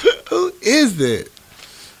know. Who is that?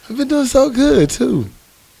 I've been doing so good too.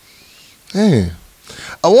 Man.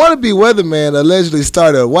 A wannabe weatherman allegedly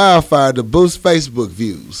started a wildfire to boost Facebook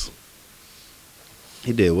views.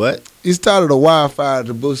 He did what? He started a wildfire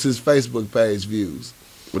to boost his Facebook page views.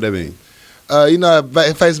 What that mean? You know how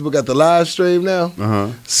Facebook got the live stream now?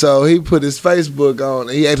 Uh-huh. So he put his Facebook on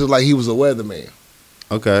and he acted like he was a weatherman.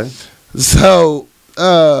 Okay. So,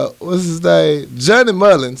 what's his name? Johnny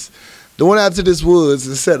Mullins, they went out to this woods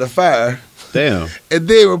and set a fire. Damn. And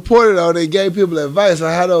then reported on it and gave people advice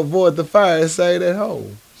on how to avoid the fire and stay at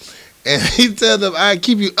home. And he told them, I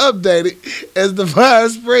keep you updated as the fire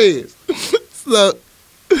spreads. So,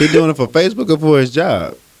 He doing it for Facebook or for his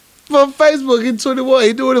job? for Facebook, he 21.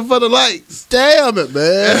 He doing it for the likes. Damn it,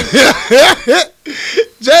 man.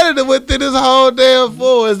 Johnny went through this whole damn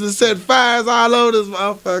forest and set fires all over this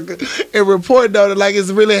motherfucker and reported on it like it's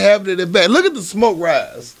really happening in back. Look at the smoke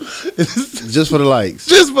rise. Just for the likes.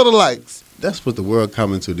 Just for the likes. That's what the world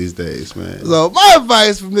coming to these days, man. So my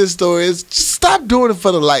advice from this story is just stop doing it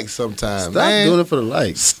for the likes sometimes, Stop man. doing it for the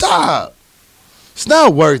likes. Stop. It's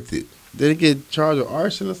not worth it. Did he get charged with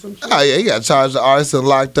arson or something? Oh yeah, he got charged with arson,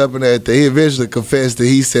 locked up and everything. He eventually confessed that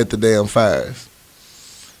he set the damn fires.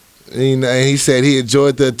 And he said he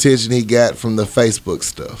enjoyed the attention he got from the Facebook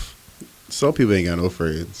stuff. Some people ain't got no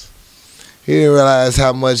friends. He didn't realize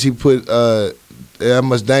how much how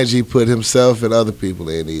much danger he put himself and other people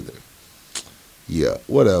in either. Yeah,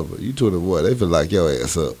 whatever. You 21, they feel like your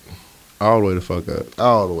ass up. All the way the fuck up.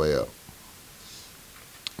 All the way up.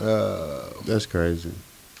 That's crazy.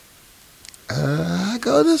 I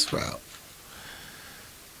go this route.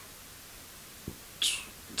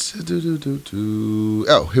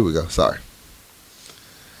 Oh, here we go. Sorry.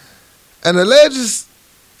 An alleged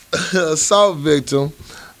assault victim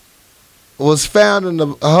was found in a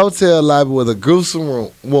hotel lobby with a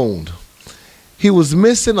gruesome wound. He was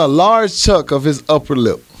missing a large chunk of his upper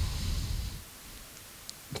lip.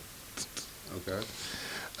 Okay.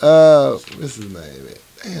 What's his name?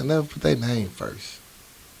 Damn, never put their name first.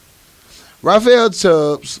 Raphael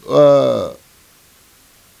Chubbs.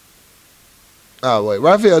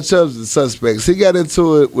 Raphael Chubbs is the suspect. He got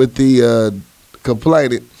into it with the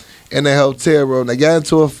complainant in the hotel room. They got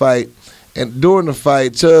into a fight, and during the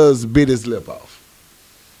fight, Chubbs bit his lip off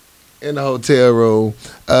in the hotel room.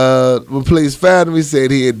 When police found him, he said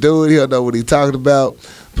he had do it. He don't know what he talking about.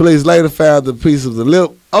 Police later found the piece of the lip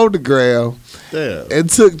on the ground. Damn. And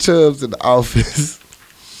took Chubbs in the office.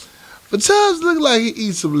 But Chubbs looked like he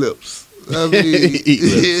eats some lips. I mean, Eat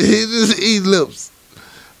lips. he just eat lips.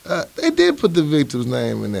 They did put the victim's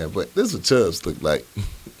name in there, but this is what Chubbs looked like.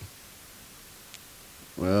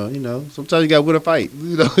 Well, sometimes you got to win a fight.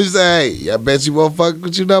 You know what I'm saying? Hey, I bet you won't fuck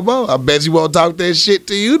with you no more. I bet you won't talk that shit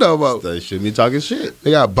to you no more. They shouldn't be talking shit.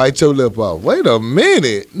 They gotta bite your lip off. Wait a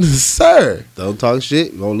minute, sir. Don't talk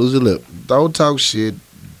shit, you're going to lose your lip. Don't talk shit.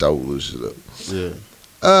 Don't lose your lip. Yeah.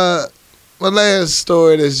 My last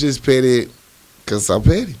story that's just petty, because I'm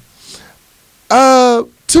petty.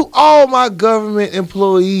 To all my government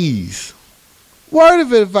employees, word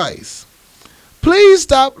of advice. Please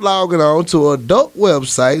stop logging on to adult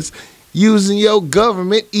websites using your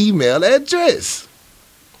government email address.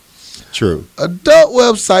 True. Adult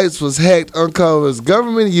websites was hacked uncovers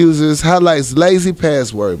government users, highlights lazy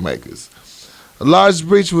password makers. A large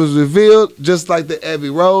breach was revealed, just like the Abbey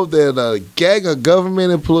Road, that a gang of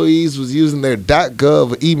government employees was using their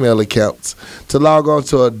 .gov email accounts to log on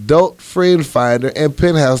to Adult Friend Finder and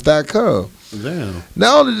Penthouse.com. Damn.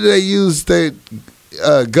 Not only did they use their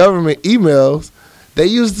government emails, they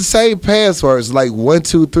used the same passwords like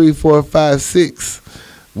 123456,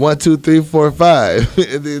 12345,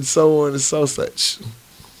 and then so on and so such.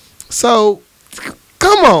 So,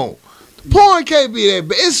 come on. Porn can't be that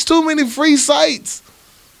bad. It's too many free sites.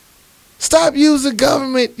 Stop using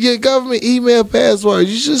your government email passwords.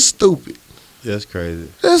 You're just stupid. That's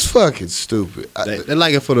crazy. That's fucking stupid. They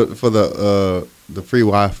like it for the free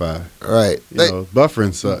Wi-Fi. Right.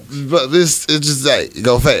 Buffering sucks. But it's just like,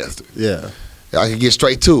 go faster. Yeah. I can get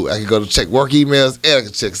straight to it. I can go to check work emails and I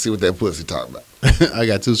can check see what that pussy talking about. I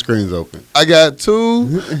got 2 screens open. I got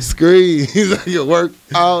 2 screens. I can work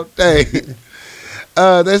all day.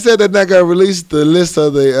 They said they're not going to release the list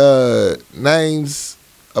of the names,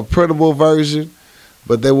 a printable version,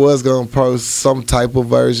 but they was going to post some type of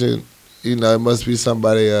version. It must be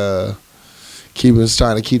somebody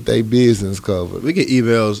trying to keep their business covered. We get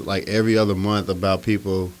emails like every other month about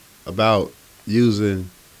people about using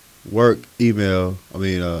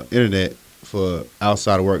internet for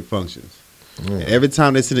outside of work functions. And every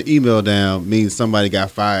time they send an email down means somebody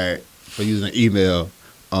got fired for using an email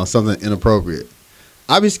on something inappropriate.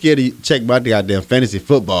 I be scared to check my goddamn fantasy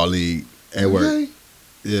football league at work. Okay.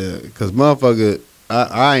 Yeah, because motherfucker,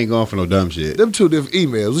 I ain't going for no dumb shit. Them two different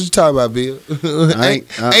emails. What you talking about, Bill? I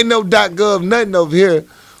ain't no .gov nothing over here.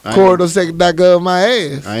 Corridor second .gov my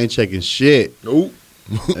ass. I ain't checking shit. Nope.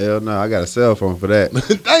 Hell no, I got a cell phone for that.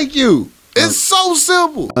 Thank you. It's so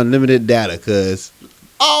simple. Unlimited data, cuz.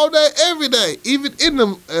 All day, every day, even in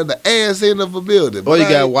the ass end of a building. Or you But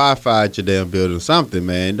got Wi-Fi at your damn building, something,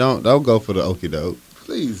 man. Don't go for the okie doke.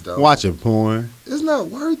 please don't. Watching porn, It's not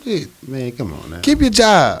worth it. man. Come on now. Keep your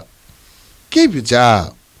job. Keep your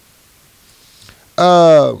job.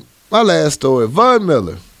 My last story. Von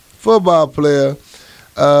Miller, football player,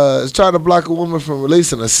 is trying to block a woman from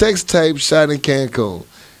releasing a sex tape shot in Cancun.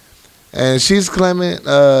 And she's claiming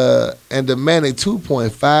and demanding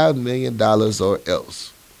 $2.5 million or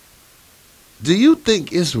else. Do you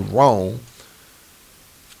think it's wrong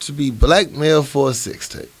to be blackmailed for a sex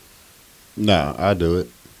tape? No, I do it.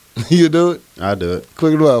 You do it? I do it.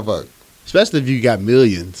 Quick motherfucker. Especially if you got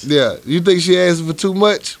millions. Yeah. You think she asked for too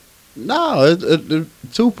much? No,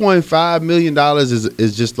 $2.5 million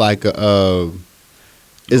is just like a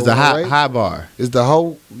is the Going rate? high bar. Is the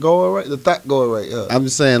whole going right? The thought going right? Yeah. I'm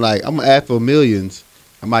just saying, like, I'm gonna ask for millions.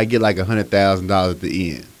 I might get like $100,000 at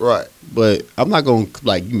the end, Right. but I'm not gonna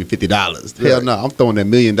like give me $50. Hell Right. no, I'm throwing that $1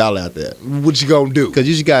 million out there What you gonna do? because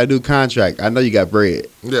you just gotta do contract. I know you got bread.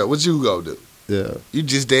 Yeah, what you gonna do? Yeah, You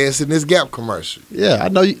just dance in this Gap commercial. yeah. I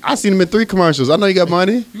know. I seen him in 3 commercials. I know you got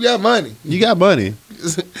money. You got money. You got money.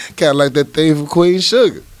 Kind of like that thing from Queen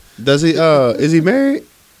Sugar. Does he? Is he married?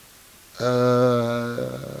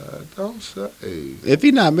 Don't say. If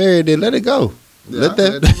he not married, then let it go. Yeah, Let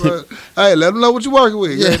that. hey, let them know what you're working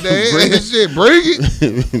with. Yeah, Yeah, bring it. shit, bring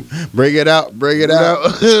it. Bring it out. Bring it out.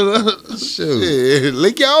 Shoot. Shit,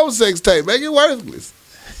 lick your own sex tape. Make it worthless.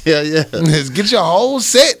 Yeah, yeah. Just get your whole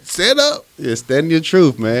set up. Yeah, stand your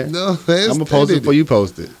truth, man. No, I'm gonna post it before you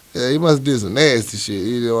post it. Yeah, he must do some nasty shit.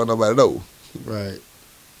 He don't want nobody to know. Right.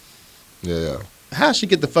 Yeah. How'd she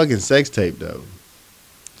get the fucking sex tape though?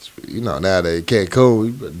 You know, nowadays, Cancun,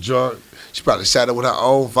 you better drunk. She probably shot it with her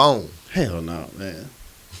own phone. Hell no, man.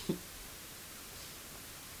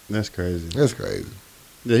 That's crazy. That's crazy.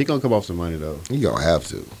 Yeah, he gonna come off some money though. You gonna have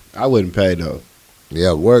to. I wouldn't pay though.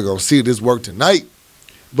 Yeah, we're gonna see this work tonight.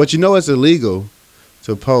 But you know it's illegal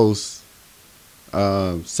to post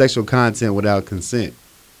sexual content without consent.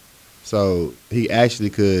 So he actually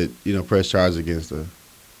could, press charges against her.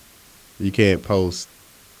 You can't post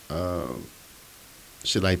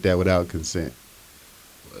shit like that without consent.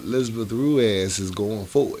 Elizabeth Ruiz is going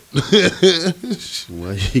forward.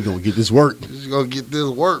 Well, he gonna get this work. She's gonna get this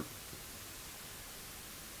work.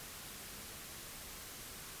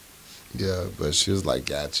 Yeah, but she was like,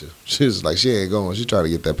 gotcha. She was like, she ain't going. She trying to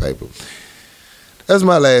get that paper. That's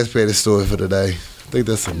my last petty story for today. I think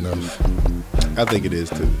that's enough. I think it is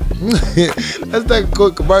too. Let's take a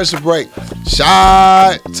quick commercial break.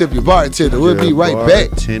 Shot. Tip your bartender. We'll be right back.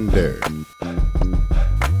 Bartender.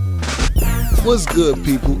 What's good,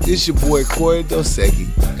 people? It's your boy Corey Dosecki,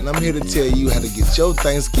 and I'm here to tell you how to get your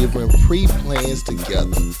Thanksgiving pre-plans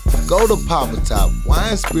together. Go to Papa Top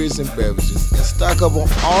Wine, Spirits, and Beverages and stock up on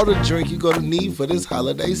all the drink you're going to need for this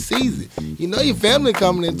holiday season. You know your family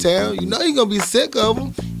coming in town. You know you're going to be sick of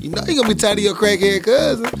them. You know you're going to be tired of your crackhead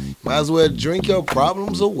cousin. Might as well drink your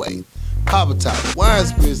problems away. Papa Top Wine,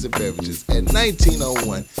 Spirits, and Beverages at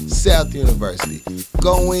 1901 South University.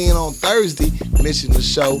 Go in on Thursday, mention the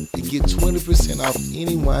show, and get 20% off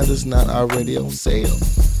any wine that's not already on sale.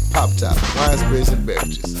 Papa Top Wine, Spirits, and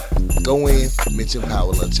Beverages. Go in, mention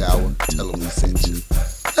Power Lunch Hour, tell them we sent you.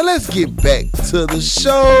 Now let's get back to the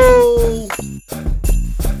show.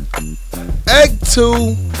 Act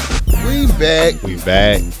 2, we back. We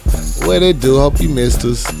back. What it do? Hope you missed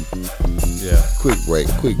us. Yeah. Quick break.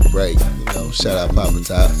 Shout out Papa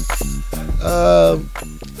Top.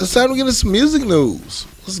 It's time to get into some music news.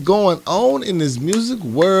 What's going on in this music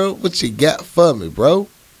world? What you got for me, bro?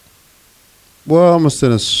 Well, I'm gonna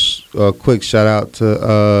send a quick shout out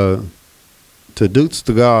to Duke's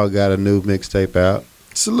the God. Got a new mixtape out.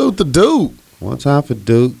 Salute the dude. One time for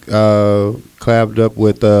Duke. Collabed up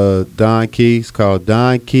with Don Key. It's called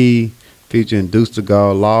Don Key featuring Deuce the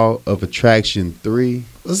God, Law of Attraction 3.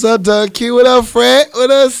 What's up, Don Q? What up, Fred?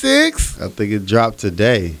 What up, Six? I think it dropped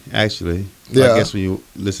today, actually. Yeah. I guess when you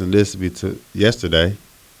listen to this, it'll be yesterday.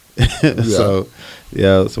 So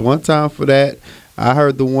one time for that. I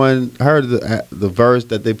heard the verse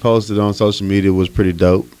that they posted on social media was pretty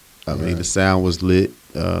dope. I mean, the sound was lit.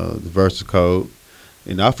 The verse was cold.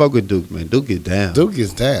 I fuck with Duke, man. Duke get down. Duke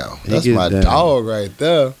is down. He That's get my down. dog right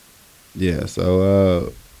there. Yeah,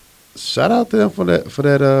 so shout out to them for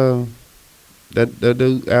that That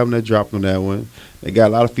new album that dropped on that one. They got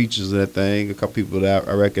a lot of features in that thing. A couple people that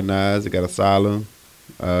I recognize. They got Asylum,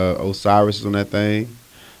 Osiris is on that thing,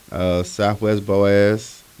 Southwest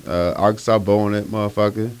Boaz, Arkansas Bo on that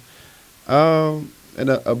motherfucker, and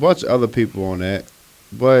a bunch of other people on that.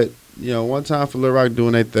 But one time for Lil Rock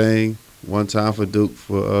doing that thing, one time for Duke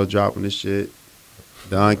for dropping this shit.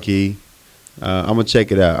 Don Key. I'm gonna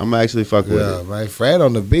check it out. I'm gonna actually fuck with it. Yeah, man. Fred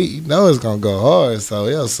on the beat, you know it's gonna go hard. So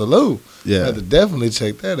yeah, salute. Yeah, I have to definitely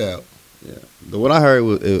check that out. yeah. The one I heard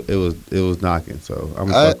it was knocking. So I'm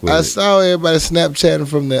gonna fuck with I it. saw everybody Snapchatting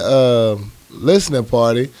from the listening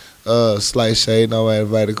party. Slight shade, nobody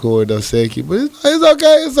invited Corey Dosecki, but it's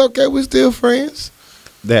okay. It's okay. We're still friends.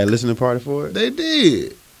 They had a listening party for it. They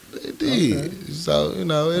did. Okay. So it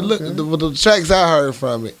looked the tracks I heard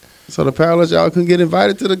from it. So the Parallels, y'all couldn't get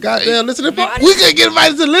invited to the goddamn listening party? We couldn't get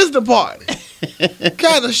invited to the listening party. What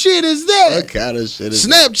kind of shit is that? What kind of shit is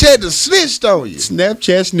Snapchat done snitched on you.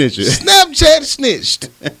 Snapchat snitcher. Snapchat snitched.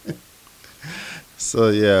 So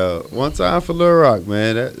yeah, one time for Lil Rock,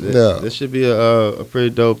 man. That should be a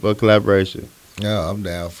pretty dope collaboration. Yeah, I'm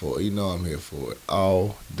down for it. You know I'm here for it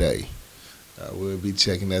all day. We'll be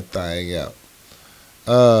checking that thing out.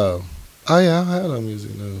 Oh yeah, I had no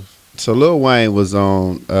music news. So Lil Wayne was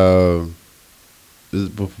on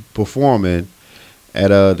performing at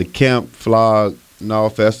the Camp Flog Gnaw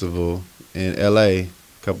Festival in L.A. a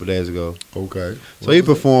couple days ago. Okay. So he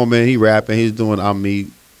performing, he rapping, he's doing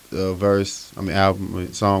verse,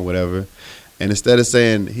 album, song, whatever. And instead of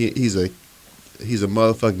saying he's a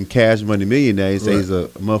motherfucking cash money millionaire, he says he's a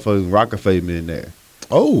motherfucking Rockefeller millionaire.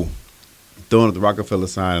 Oh. Throwing up the Rockefeller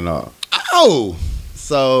sign and all. Oh.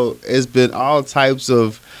 So it's been all types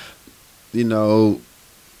of,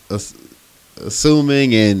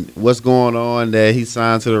 assuming and what's going on that he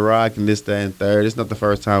signed to the Rock and this, that, and third. It's not the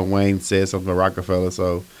first time Wayne said something about Rockefeller,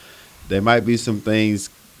 so there might be some things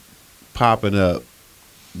popping up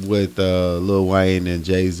with Lil Wayne and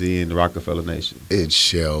Jay-Z and the Rockefeller Nation. It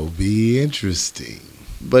shall be interesting.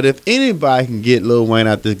 But if anybody can get Lil Wayne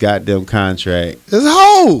out this goddamn contract, It's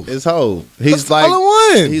Hov. it's Hov. He's That's all I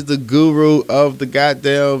want. he's the guru of the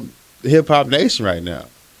goddamn hip hop nation right now.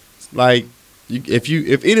 Like,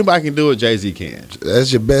 if anybody can do it, Jay-Z can.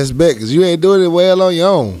 That's your best bet because you ain't doing it well on your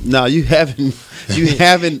own. No, you haven't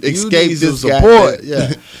escaped need some this support.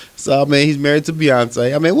 Yeah. So he's married to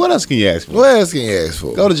Beyonce. What else can you ask for? What else can you ask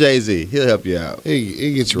for? Go to Jay-Z. He'll help you out.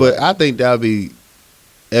 He gets you But right. I think that would be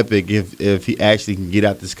epic if he actually can get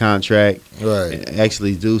out this contract Right. and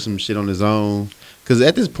actually do some shit on his own. Because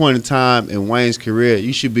at this point in time in Wayne's career,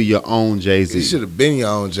 you should be your own Jay-Z. You should have been your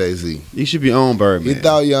own Jay-Z. You should be your own Birdman. He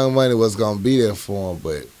thought Young Money was going to be there for him,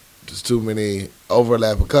 but there's too many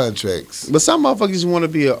overlapping contracts. But some motherfuckers want to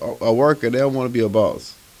be a worker. They don't want to be a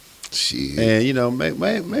boss. Shit. And,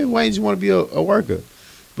 maybe Wayne just want to be a worker.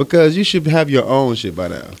 Because you should have your own shit by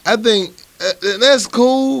now. I think that's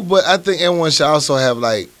cool, but I think everyone should also have,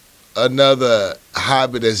 like, another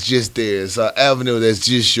hobby that's just theirs, an avenue that's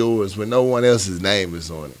just yours when no one else's name is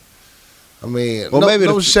on it. I mean, Well, maybe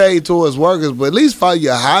no shade towards workers, but at least find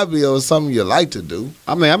your hobby or something you like to do.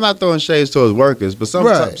 I'm not throwing shades towards workers, but some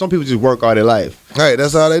Right. some people just work all their life. Right,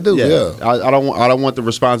 that's all they do. Yeah. I don't want the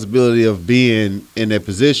responsibility of being in that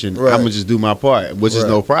position. Right. I'm gonna just do my part, which is Right.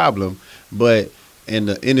 no problem. But in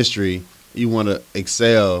the industry, you want to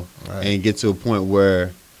excel Right. and get to a point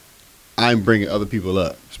where I'm bringing other people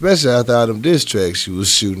up. Especially after all them diss tracks you was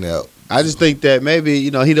shooting out. I just think that maybe he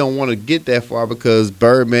don't want to get that far because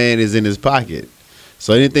Birdman is in his pocket.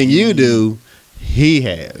 So anything you do, he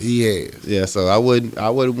has. He has. Yeah, so I wouldn't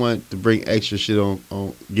want to bring extra shit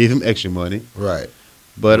on give him extra money. Right.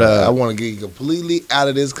 But I want to get you completely out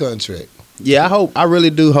of this contract. yeah, I really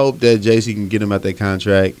do hope that Jay-Z can get him out that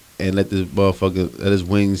contract and let this motherfucker let his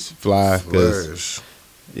wings fly. 'Cause, Flourish.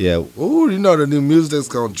 yeah, Ooh, you know the new music that's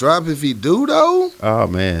gonna drop if he do though? oh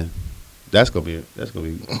man, that's gonna be It's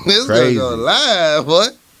crazy. gonna go live,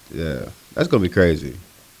 what? Yeah, that's gonna be crazy.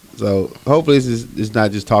 So hopefully it's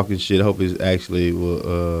not just talking shit. Hopefully it actually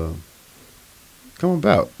will come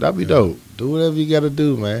about. That'd be dope. Do whatever you gotta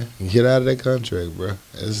do, man. Get out of that contract, bro.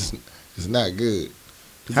 It's not good.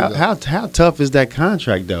 How tough is that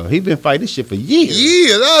contract though? He been fighting this shit for years.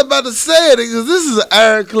 Yeah, I was about to say it because this is an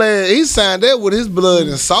ironclad. He signed that with his blood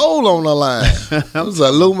and soul on the line. It was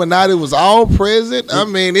Illuminati, was all present. I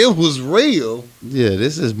mean, it was real. Yeah,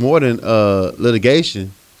 this is more than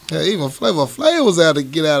litigation. Yeah, even Flavor Flav was out to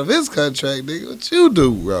get out of his contract, nigga. What you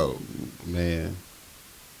do, bro? Man.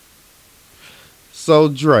 So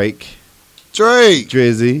Drake, Drake.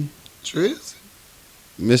 Drizzy, Triz?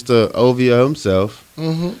 Mr. Ovia himself,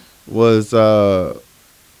 Mm-hmm. was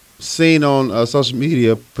seen on social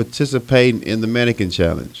media participating in the mannequin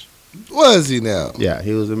challenge. Was he now? Yeah,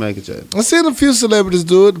 he was in the mannequin challenge. I seen a few celebrities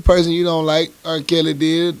do it. The person you don't like, R. Kelly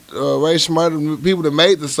did. Ray Smart, the people that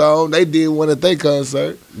made the song, they did one at their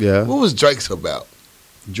concert. Yeah. What was Drake's about?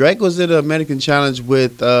 Drake was in a mannequin challenge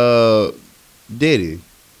with Diddy.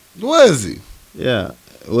 Was he? Yeah.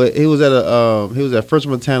 Well, he was at French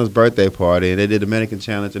Montana's birthday party, and they did a mannequin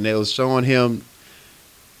challenge, and they was showing him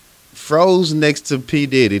froze next to P.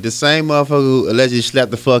 Diddy, the same motherfucker who allegedly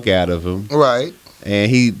slapped the fuck out of him. Right.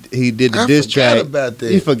 And he did the diss track. I forgot about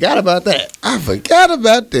that. You forgot about that. I forgot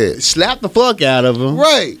about that. Slapped the fuck out of him.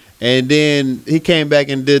 Right. And then he came back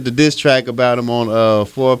and did the diss track about him on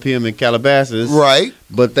 4 p.m. in Calabasas. Right.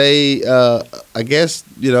 But they, I guess,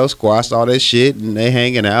 squashed all that shit, and they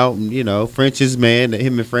hanging out. And, French's man,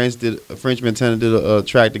 him and French Montana did a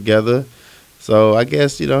track together. So I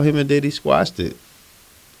guess, him and Diddy squashed it.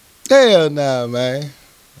 Hell nah, man.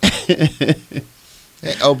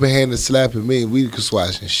 That open-handed slapping me, we could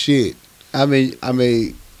squash and shit. I mean,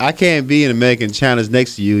 I can't be in a mannequin challenge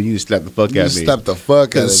next to you and you slap the fuck out of me. Slap the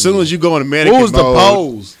fuck out of me. As soon as you go in a mannequin mode. What was the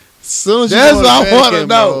pose? As soon as you That's go in what I want to mannequin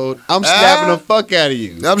know. mode, I'm slapping the fuck out of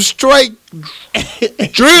you. I'm straight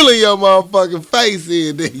drilling your motherfucking face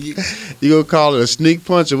in, nigga. You gonna call it a sneak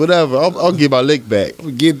punch or whatever. I'll get my lick back.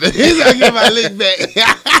 He's gonna get my lick back.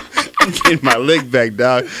 I'm getting my lick back,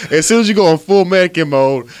 dog. As soon as you go in full mannequin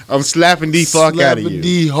mode, I'm slapping the fuck out of you. Slapping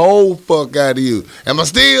the whole fuck out of you. Am I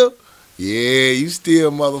still? Yeah, you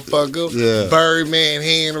still, motherfucker. Yeah. Birdman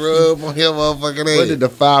hand rub on your motherfucking head. What did the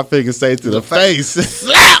 5 fingers say to the face?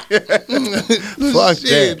 Slap! Fuck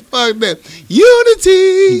Shit, that. fuck that.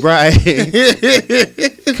 Unity!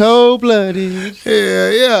 Right. Cold-blooded.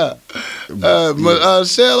 Yeah.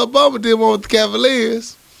 Michelle Obama did one with the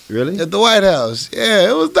Cavaliers Really? at the White House. Yeah,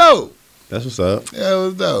 it was dope. That's what's up. Yeah, it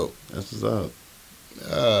was dope. That's what's up.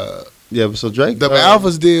 Yeah, but so Drake. The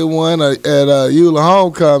Alphas did one at Eula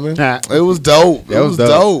Homecoming. It was dope. That was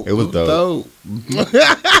dope. It was dope.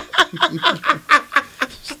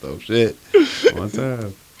 It's dope shit. One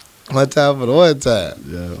time. One time for the one time.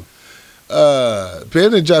 Yeah.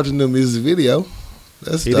 Penny dropped a new music video.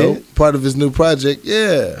 That's He dope. did? Part of his new project.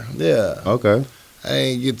 Yeah. Okay.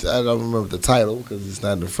 I don't remember the title because it's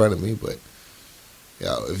not in front of me, but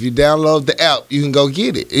if you download the app, you can go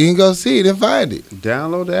get it. You can go see it and find it.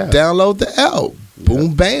 Download the app. Download the app.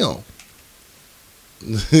 Boom bam.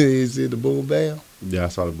 You see the boom bam? Yeah, I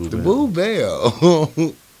saw the blue. The boom bam.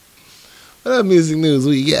 What other music news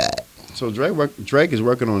we got? So Drake is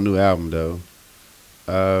working on a new album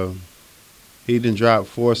though. He done dropped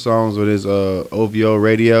 4 songs with his OVO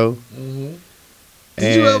radio. Mm-hmm.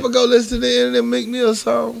 Did you ever go listen to any of them McNeil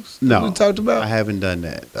songs? No, we talked about. I haven't done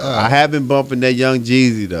that. I have been bumping that Young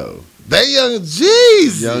Jeezy though. That Young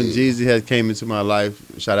Jeezy. Young Jeezy has came into my life.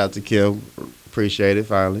 Shout out to Kim. Appreciate it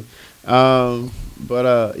finally. Yeah,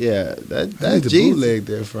 that Jeezy bootleg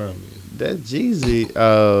there from you. That Jeezy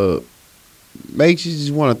makes you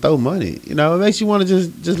just want to throw money. It makes you want to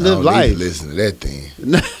just live life. Listen to that thing.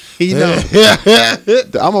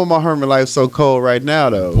 I'm on my hermit life so cold right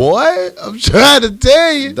now though. Boy, I'm trying to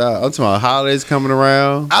tell you. I'm talking about holidays coming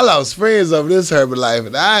around. I lost friends over this hermit life,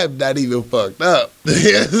 and I am not even fucked up.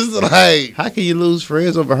 It's like, how can you lose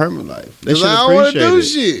friends over hermit life? They should I don't want to do it.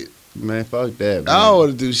 shit. Man, fuck that. Man. I don't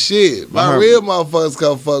want to do shit. My real motherfuckers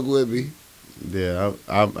come fuck with me. Yeah,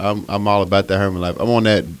 I'm all about that hermit life. I'm on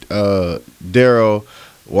that Daryl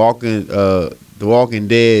walking the Walking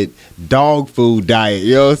Dead dog food diet.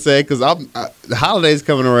 You know what I'm saying? Because the holidays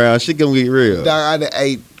coming around, shit gonna get real. I done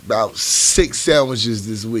ate about 6 sandwiches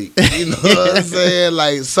this week. You know what I'm saying?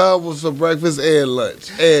 Like some was for breakfast and lunch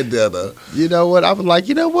and dinner. You know what? I was like,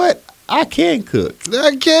 you know what? I can cook.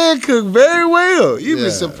 I can cook very well. You'd be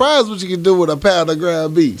surprised what you can do with a pound of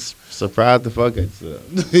ground beef. Surprise the fuck at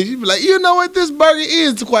yourself. You'd be like, you know what? This burger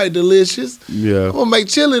is quite delicious. Yeah. I'm gonna make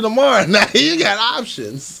chili tomorrow. Now you got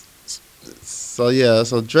options.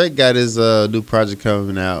 So Drake got his new project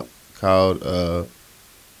coming out called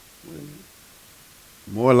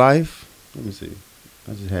More Life. Let me see.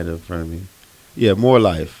 I just had it in front of me. Yeah, More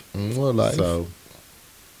Life. More Life. So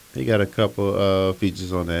he got a couple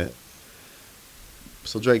features on that.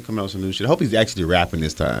 So Drake coming out with some new shit. I hope he's actually rapping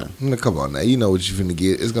this time. Now, come on now. You know what you're finna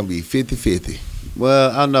get. It's gonna be 50-50. Well,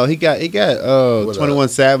 I don't know. He got 21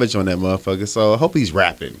 Savage on that motherfucker. So I hope he's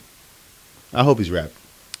rapping. I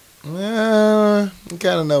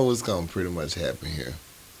kind of know what's gonna pretty much happen here.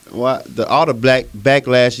 All the black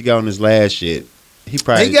backlash he got on his last shit. He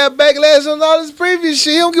got backlash on all his previous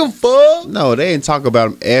shit. He don't give a fuck. No, they didn't talk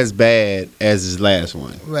about him as bad as his last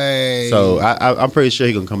one. Man. So I'm pretty sure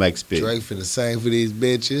he gonna come back spit. Drake finna sing for these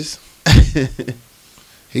bitches.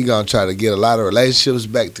 He gonna try to get a lot of relationships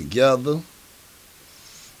back together.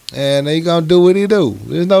 And he gonna do what he do.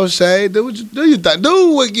 There's no shade. Do what you do.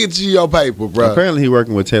 Do what gets you your paper, bro. Apparently, he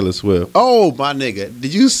working with Taylor Swift. Oh, my nigga.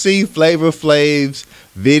 Did you see Flavor Flav's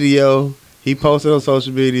video he posted on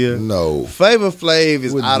social media? No. Flavor Flav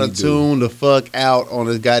is What did out he of do? tune the fuck out on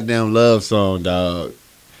his goddamn love song, dog.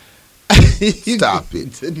 Stop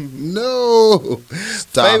it. No.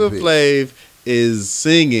 Stop Flavor it. Flav is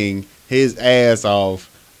singing his ass off,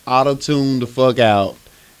 auto-tune the fuck out,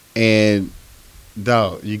 and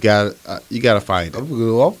dog, you gotta find it.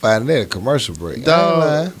 I'm finding that a commercial break. I ain't Dog,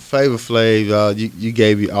 lying. Flavor Flav, you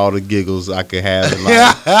gave me all the giggles I could have in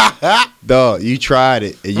life. Dog, you tried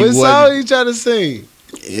it. And you What song wasn't. he trying to sing?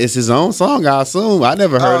 It's his own song, I assume. I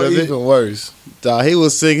never heard of it. Even worse. Dog, he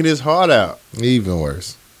was singing his heart out. Even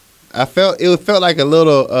worse. It felt like a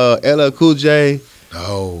little LL Cool J.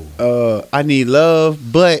 No. I Need Love,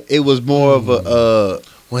 but it was more of a.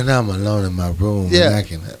 When I'm alone in my room, Yeah.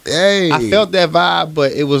 and hey. I felt that vibe,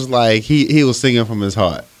 but it was like he was singing from his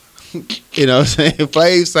heart. You know what I'm saying?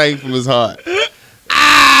 Flav sang from his heart.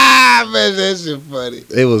 Man, that shit funny.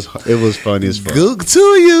 It was funny as fuck. Gook to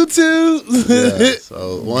YouTube. Yeah,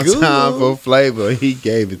 so one time for Flavor, he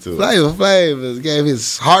gave it to us. Flavor Flav gave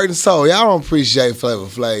his heart and soul. Y'all don't appreciate Flavor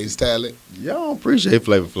Flav's talent. Y'all don't appreciate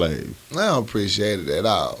Flavor Flav. I don't appreciate it at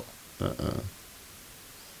all.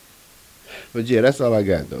 But yeah, that's all I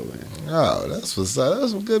got though, man. Oh, that's what's up.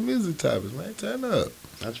 That's some good music topics, man. Turn up.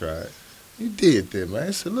 I tried. You did that,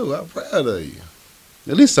 man. Salute. I'm proud of you.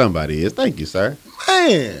 At least somebody is. Thank you, sir.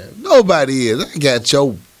 Man, nobody is. I got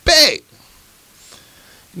your back.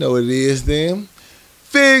 You know what it is then?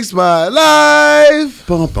 Fix my life.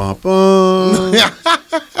 Bum bum bum.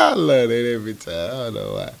 I love that every time. I don't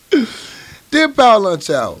know why. Dear Power Lunch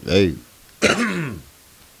Hour. Hey,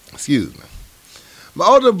 Excuse me. My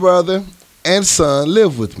older brother and son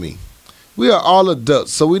live with me. We are all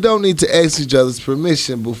adults, so we don't need to ask each other's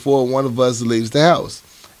permission before one of us leaves the house.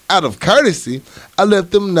 Out of courtesy, I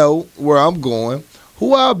let them know where I'm going,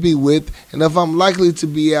 who I'll be with, and if I'm likely to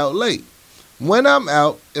be out late. When I'm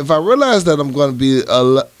out, if I realize that I'm going to be a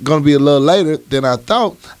little later than I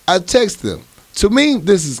thought, I text them. To me,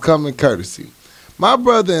 this is common courtesy. My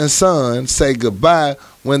brother and son say goodbye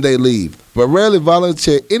when they leave, but rarely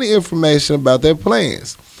volunteer any information about their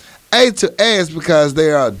plans. I hate to ask because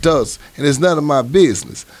they are adults and it's none of my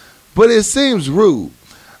business, but it seems rude.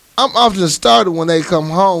 I'm often startled when they come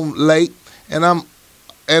home late and I'm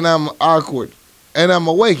awkward and I'm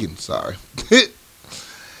awakened, sorry.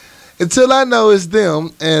 Until I know it's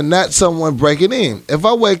them and not someone breaking in. If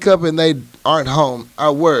I wake up and they aren't home, I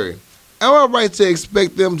worry. Am I right to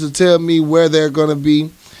expect them to tell me where they're going to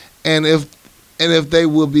be and if they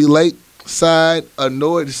will be late? Side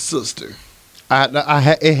annoyed sister.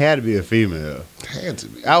 it had to be a female. Had to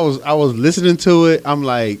be. I was listening to it. I'm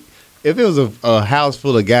like, if it was a house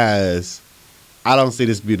full of guys, I don't see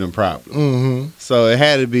this being a problem. Mm-hmm. So it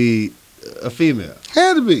had to be a female.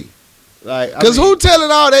 Had to be. Like, Because who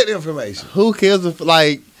telling all that information? who cares if,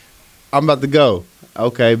 like, I'm about to go.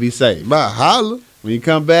 Okay, be safe. My holla. When you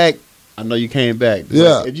come back, I know you came back. But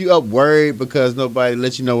Yeah. if you up worried because nobody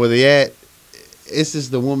let you know where they at, it's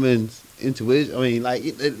just the woman's intuition. I mean, like,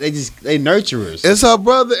 they nurturers. It's her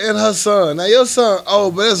brother and her son. Now, your son,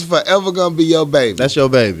 but that's forever going to be your baby. That's your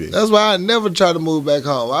baby. That's why I never try to move back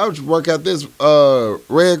home. I would work at this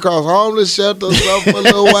Red Cross homeless shelter or something for a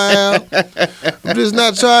little while. I'm just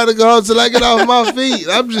not trying to go home till I get off my feet.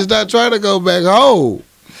 I'm just not trying to go back home.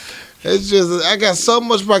 It's just, I got so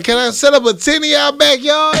much more. Can I set up a tent in our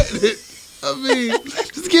backyard? I mean,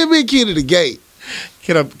 just give me a key to the gate.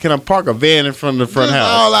 Can I park a van in front of the front That's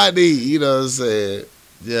house? all I need, you know what I'm saying?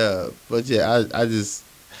 Yeah, but yeah,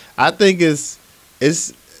 I think it's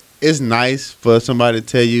nice for somebody to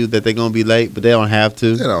tell you that they're gonna be late, but they don't have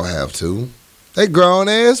They to. don't have to. They grown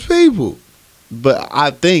ass people. But I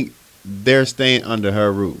think they're staying under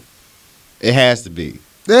her roof. It has to be.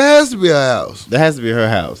 There has to be a house. That has to be her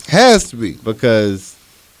house Has to be. because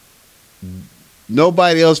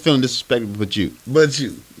nobody else feeling disrespected but you. But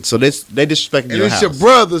you. So they disrespecting And your it's house. your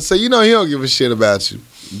brother, so you know he don't give a shit about you.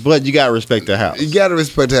 But you gotta respect their house. You gotta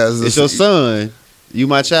respect the house. It's your son. You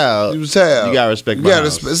my child. You child. You gotta respect You my gotta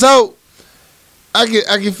house. respect. So I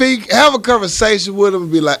can have a conversation with him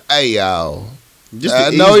and be like, "Hey y'all, Just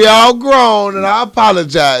I to know y'all grown and I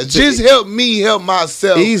apologize. Just help me help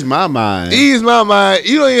myself. ease my mind. Ease my mind.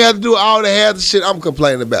 You don't even have to do all the half the shit I'm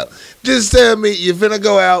complaining about. Just tell me you finna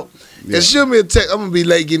go out Yeah. and shoot me a text. I'm gonna be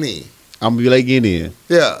late getting in. I'm gonna be like getting in.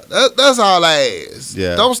 Yeah, that's all I ask.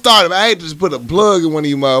 Yeah. Don't start it. I hate to just put a plug in one of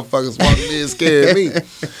you motherfuckers walking in and scare me.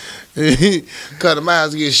 Cut the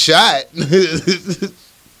miles get shot.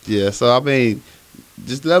 Yeah, so I mean,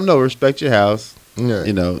 just let them know. Respect your house. Yeah.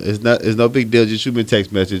 You know, it's no big deal. Just shoot me a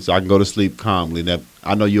text message so I can go to sleep calmly. That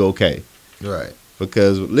I know you're okay. Right.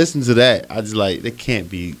 Because listen to that, I just like it can't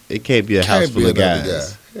be a house full of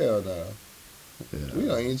guys. Hell no. Yeah. We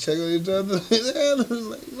don't even check on each other.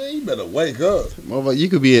 Like, man, you better wake up. Motherfucker,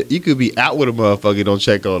 you could be out with a motherfucker and don't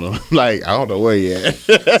check on him. Like I don't know where you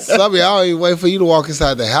at. Some of y'all don't even wait for you to walk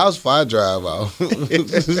inside the house before I drive off.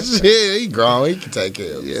 Shit, he grown. He can take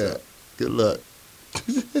care of Yeah. himself. Good luck.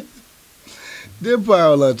 Dear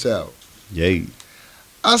Power Lunch Hour, Yay.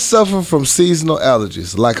 I suffer from seasonal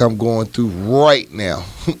allergies like I'm going through right now.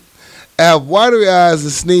 I have watery eyes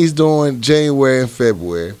and sneeze during January and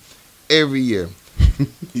February every year.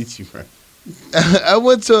 You right. I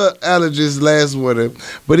went to an allergist last winter,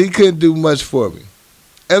 but he couldn't do much for me.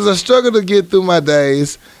 As I struggle to get through my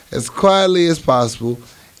days as quietly as possible,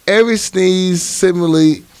 every sneeze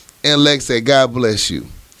similarly and Lex said, God bless you.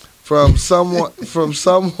 From someone,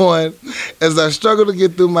 as I struggle to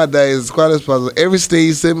get through my days as quietly as possible, every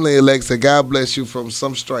sneeze similarly and Lex said, God bless you from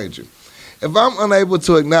some stranger. If I'm unable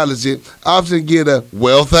to acknowledge it, I often get a,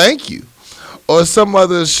 well, thank you, or some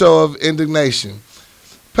other show of indignation.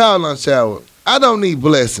 Power Lunch Hour, I don't need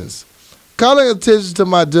blessings. Calling attention to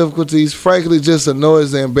my difficulties, frankly, just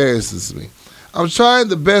annoys and embarrasses me. I'm trying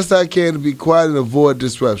the best I can to be quiet and avoid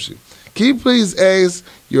disruption. Can you please ask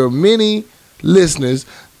your many listeners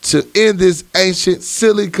to end this ancient,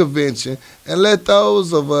 silly convention and let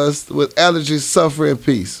those of us with allergies suffer in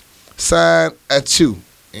peace? Signed, Achu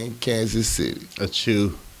in Kansas City. A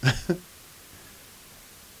chew.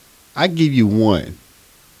 I give you one.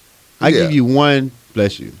 I give you one.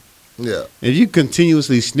 Bless you. Yeah, If you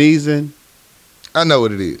continuously sneezing, I know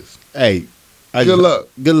what it is. hey, Good luck.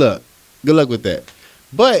 Good luck. Good luck with that.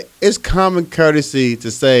 But it's common courtesy to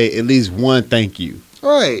say at least one thank you.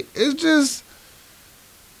 Right. It's just,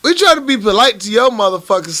 we try to be polite to your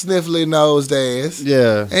motherfucking sniffly nosed ass.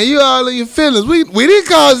 Yeah. And you all in your feelings. We didn't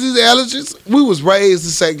cause these allergies. We was raised to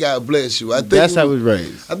say God bless you. I think That's how we was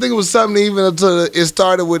raised. I think it was something even until it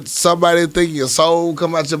started with somebody thinking your soul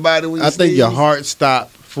come out your body when you I think sneeze. your heart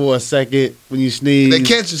stopped for a second when you sneeze. They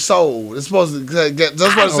catch your soul. It's supposed to get, they're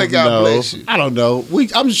supposed to say God bless you. I don't know.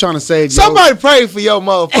 I'm just trying to say Somebody pray for your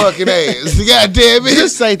motherfucking ass. God damn it.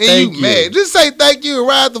 Just say And thank you. Mad. Just say thank you and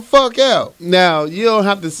ride the fuck out. Now, you don't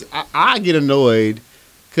have to. I get annoyed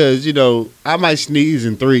because, I might sneeze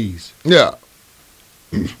in threes. Yeah.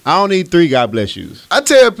 I don't need three God bless yous. I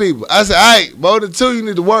tell people, I say, all right, more than two, you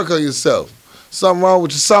need to work on yourself. Something wrong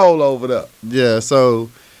with your soul over there. Yeah, so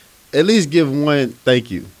at least give one thank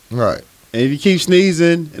you. Right. And if you keep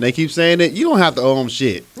sneezing and they keep saying it, you don't have to owe them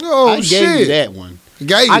shit. Oh, I gave you that one.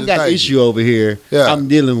 Gave you I the got the thank issue you. over here I'm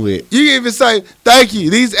dealing with. You can even say, thank you,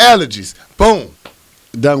 these allergies. Boom.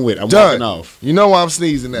 Done with. I'm Done. walking off. You know why I'm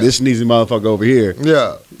sneezing now. This sneezing motherfucker over here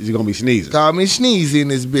Yeah. is going to be sneezing. Call me Sneezy in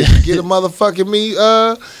this bitch. Get a motherfucking me,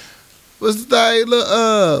 what's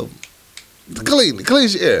the thing? Clean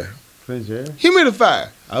your air. Humidifier.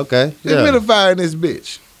 Okay. Yeah. Humidifier in this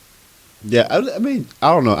bitch. Yeah, I mean,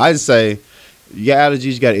 I don't know. I just say, you got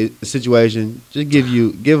allergies, you got a situation. Just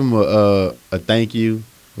give them a thank you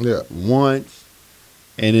Yeah. once,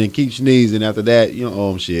 and then keep sneezing. After that, you don't owe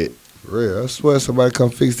them shit. For real. I swear somebody come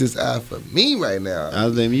fix this eye for me right now.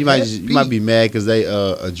 I think you might be mad because they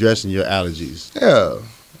addressing your allergies. Yeah.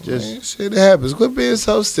 Just Man, shit happens. Quit being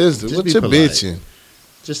so sensitive. Just What be you polite. bitching?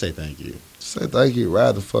 just say thank you. Say thank you.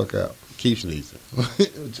 Ride the fuck out. Keep sneezing.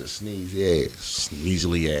 Just sneeze your ass.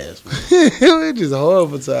 Sneezily ass. We just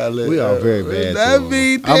horrible time. We are very bad. I to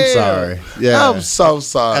mean, them. I'm damn. sorry. Yeah, I'm so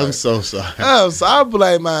sorry. I'm so sorry. I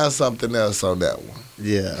blame mine something else on that one.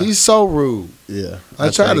 Yeah, He's so rude. yeah. I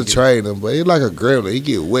try to think it- train him, but he's like a gremlin. He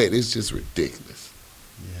get wet. It's just ridiculous.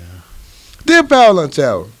 Yeah. Dear Power Lunch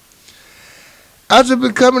Hour, after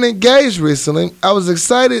becoming engaged recently, I was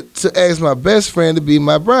excited to ask my best friend to be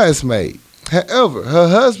my bridesmaid. However, her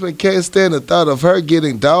husband can't stand the thought of her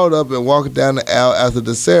getting dolled up and walking down the aisle after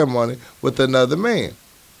the ceremony with another man.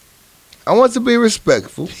 I want to be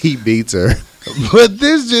respectful, He beats her. but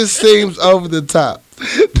this just seems over the top.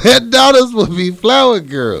 Their daughters will be flower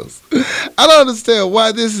girls. I don't understand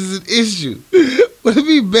why this is an issue. Would it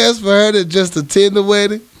be best for her to just attend the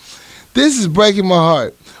wedding? This is breaking my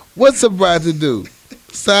heart. What's a bride to do?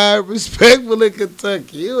 Signed, respectfully,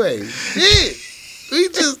 Kentucky. You ain't shit. We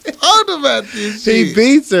just talked about this shit. He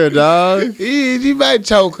beats her, dog. He might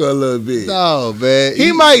choke her a little bit. No, man.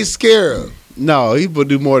 He might scare her. No, he would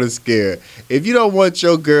do more than scare. If you don't want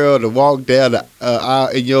your girl to walk down the aisle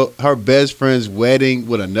in her best friend's wedding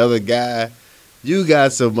with another guy, you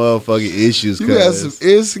got some motherfucking issues. You got some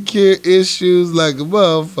insecure issues like a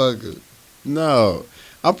motherfucker. No,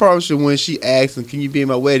 I'm probably sure when she asked him, "Can you be in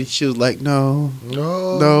my wedding?" She was like, "No,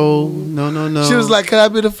 no." She was like, "Can I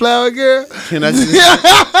be the flower girl? "Can I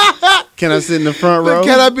sit, can I sit in the front row?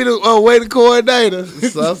 Can I be the waiting coordinator?"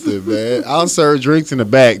 Something, man. I'll serve drinks in the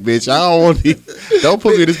back, bitch. I don't want to. Don't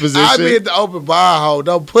put me in this position. I be at the open bar hole.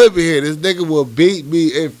 Don't put me here. This nigga will beat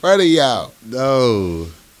me in front of y'all. No,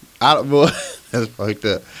 I don't. Boy, that's fucked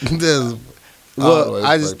up. Well,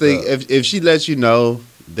 I just think if she lets you know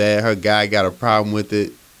that her guy got a problem with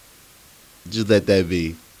it, just let that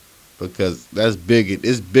be, because that's bigger.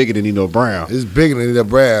 It's bigger than Nino Brown. It's bigger than the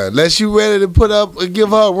Brown. Unless you ready to put up and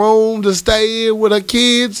give her room to stay in with her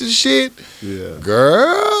kids and shit. Yeah, girl,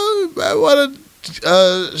 I want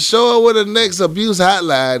to show her what the next abuse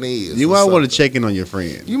hotline is. You might want to check in on your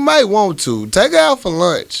friend. You might want to take her out for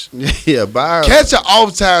lunch. Yeah, buy her. Catch her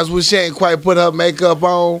off times when she ain't quite put her makeup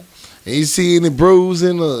on, and you see any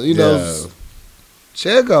bruising, you know.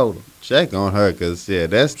 Check on her. Check on her, cause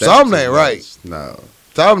that's something ain't right. No,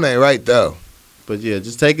 something ain't right though. But yeah,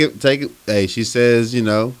 just take it. Hey, she says,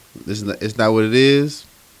 it's not what it is.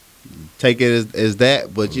 Take it as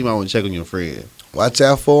that, but you might want to check on your friend. Watch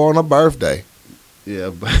out for her on her birthday. Yeah,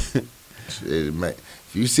 but shit, man,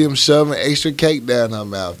 if you see him shoving extra cake down her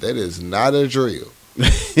mouth, that is not a drill.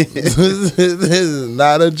 This is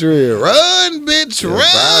not a drill. Run, bitch, run. Buy a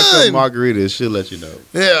couple margaritas, she'll let you know.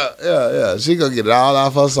 Yeah. She gonna get it all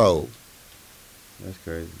off her soul. That's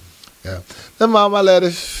crazy. Yeah. Them all my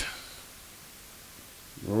letters.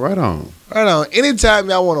 Right on. Anytime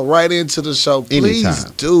y'all want to write into the show, please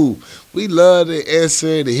do. We love to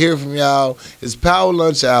answer, to hear from y'all. It's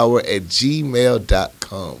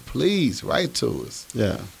powerlunchhour@gmail.com. Please write to us.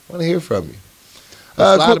 Yeah. Want to hear from you.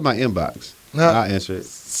 Slide in my inbox. I'll answer it.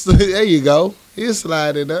 There you go. He'll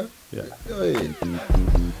slide in there. Yeah. Go ahead. All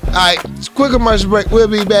right. Quick commercial break. We'll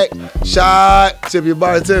be back. Shot. Tip your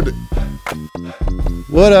bartender.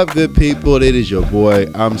 What up, good people? It is your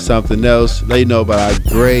boy, I'm Something Else. Let you know about our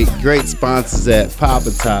great sponsors at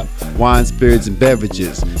Papa Top Wine, Spirits, and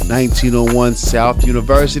Beverages, 1901 South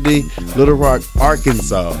University, Little Rock,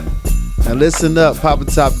 Arkansas. Now listen up, Papa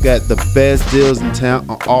Top got the best deals in town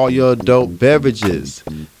on all your adult beverages.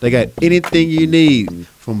 They got anything you need,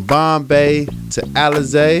 from Bombay to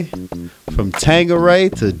Alizé, from Tanqueray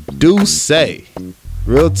to Douce.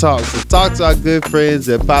 Real talk. So talk to our good friends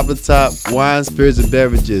at Papa Top Wine, Spirits, and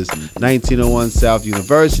Beverages, 1901 South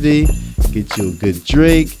University. Get you a good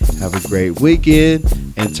drink, have a great weekend,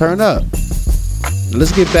 and turn up.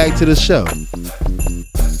 Let's get back to the show.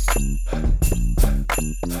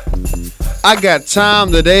 I got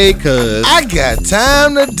time today, cuz.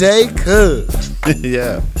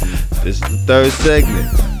 Yeah. This is the third segment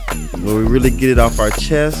where we really get it off our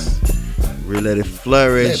chest. Really let it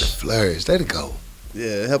flourish. Let it go.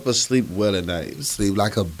 Yeah, help us sleep well at night. Sleep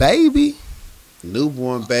like a baby.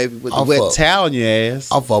 Newborn baby with the wet towel on your ass.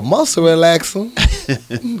 Off a muscle relaxer.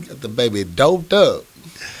 Got the baby doped up.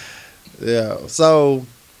 Yeah, so.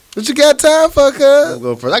 What you got time for, cuz? I'll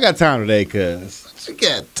go first. I got time today, cuz. What you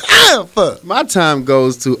got time for? My time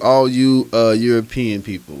goes to all you European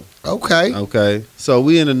people. Okay. So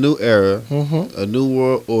we in a new era, a new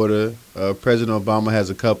world order. President Obama has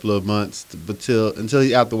a couple of months until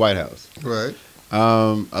he's out the White House. Right.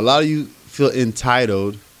 A lot of you feel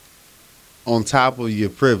entitled, on top of your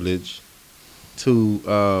privilege,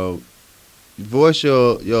 to voice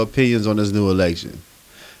your opinions on this new election.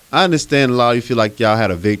 I understand a lot of you feel like y'all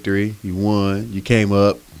had a victory, you won, you came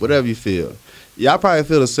up, whatever you feel. Y'all probably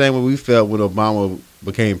feel the same way we felt when Obama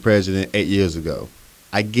became president 8 years ago.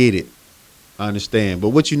 I get it. I understand. But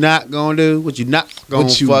what you not gonna do, what you not gonna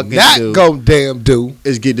do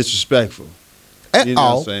is get disrespectful. At you know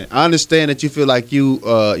all. What I'm saying? I understand that you feel like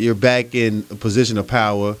you're back in a position of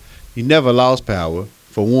power. You never lost power,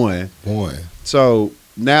 for one. So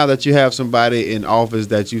now that you have somebody in office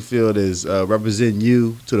that you feel is representing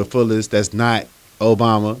you to the fullest, that's not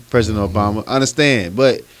Obama, President Obama, understand.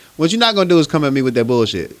 But what you're not going to do is come at me with that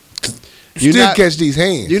bullshit. Catch these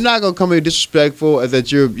hands. You're not going to come here disrespectful or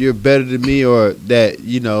that you're better than me, or that,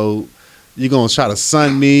 you're going to try to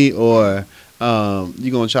sun me, or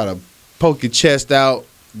you're going to try to poke your chest out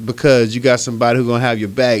because you got somebody who's going to have your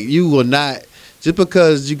back. You will not, just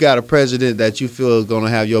because you got a president that you feel is going to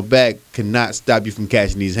have your back, cannot stop you from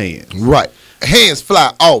catching these hands. Right. Hands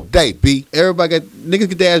fly all day, B. Niggas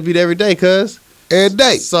get their ass beat every day, cuz. Every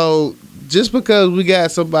day. So just because we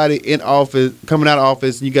got somebody in office, coming out of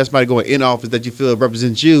office, and you got somebody going in office that you feel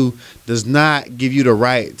represents you, does not give you the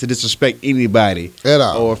right to disrespect anybody. At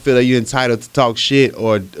all. Or feel that you're entitled to talk shit,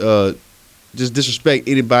 or just disrespect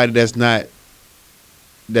anybody that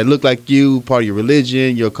look like you, part of your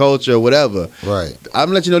religion, your culture, whatever. Right. I'm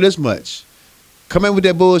gonna let you know this much. Come in with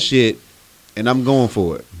that bullshit, and I'm going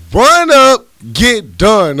for it. Burn up, get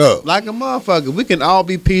done up. Like a motherfucker. We can all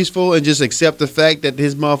be peaceful and just accept the fact that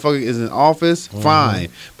his motherfucker is in office. Fine.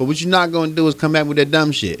 But what you're not going to do is come back with that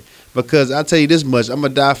dumb shit. Because I tell you this much, I'm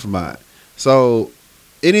going to die for mine. So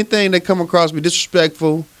anything that come across me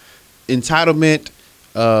disrespectful, entitlement,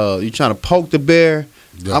 you trying to poke the bear,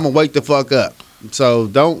 I'm going to wake the fuck up. So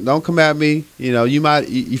don't come at me. You know,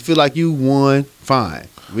 you feel like you won. Fine.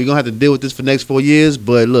 We're going to have to deal with this for the next 4 years.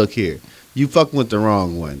 But look here. You fucking with the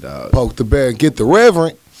wrong one, dog. Poke the bear and get the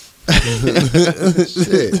reverend.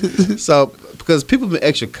 Shit. So, because people have been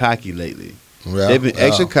extra cocky lately. Yeah, They've been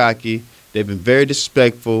extra cocky. They've been very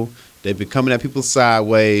disrespectful. They've been coming at people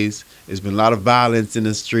sideways. There's been a lot of violence in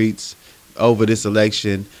the streets over this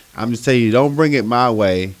election. I'm just telling you, don't bring it my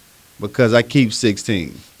way because I keep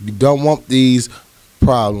 16. You don't want these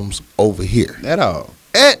problems over here. At all.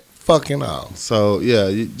 At fucking all. So, yeah,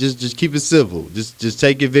 you just keep it civil. Just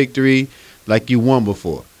take your victory like you won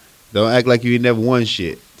before. Don't act like you ain't never won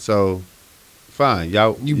shit. So, fine.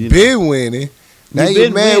 Y'all. You been winning. Now You you're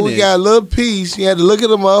been mad we winning. got a little piece. You had to look at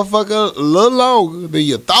the motherfucker a little longer than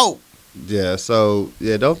you thought. Yeah, so,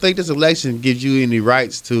 yeah, don't think this election gives you any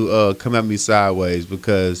rights to come at me sideways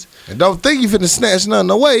because, And don't think you finna snatch nothing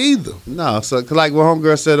away either. no, so 'cause like what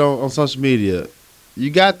homegirl said on social media, you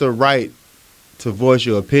got the right to voice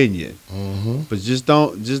your opinion, but just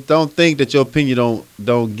don't think that your opinion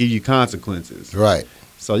don't give you consequences. Right.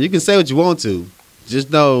 So you can say what you want to,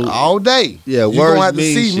 just know, All day. yeah, You words gonna have to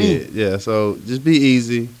mean see shit. Yeah, so just be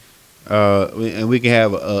easy, and we can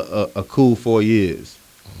have a cool 4 years.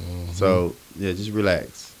 So yeah, just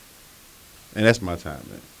relax, and that's my time,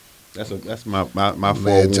 man. That's my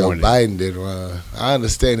Man, Joe forewarning. Biden did run. I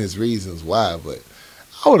understand his reasons why, but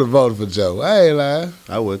I would have voted for Joe. I ain't lying.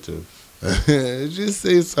 I would too. It just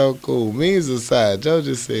seems so cool. Memes aside, Joe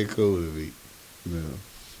just said cool to me. Yeah.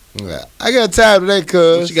 Yeah. I got time today, What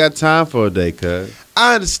cuz. you got time for today, cuz?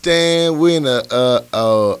 I understand we're in a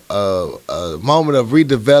moment of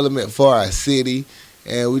redevelopment for our city,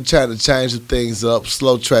 and we're trying to change some things up,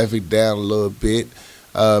 slow traffic down a little bit,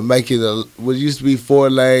 make it what used to be 4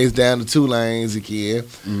 lanes down to 2 lanes again.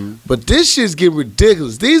 But this shit's getting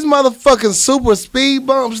ridiculous. These motherfucking super speed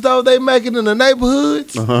bumps, though, they making in the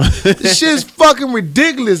neighborhoods, this shit's fucking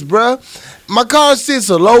ridiculous, bruh. My car sits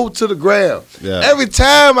low to the ground. Yeah. Every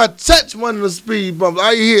time I touch one of the speed bumps,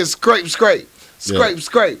 all you hear is scrape, scrape, scrape,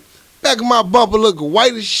 scrape. Back of my bumper look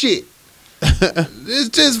white as shit. It's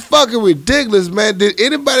just fucking ridiculous, man. Did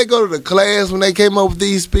anybody go to the class when they came up with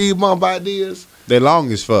these speed bump ideas? They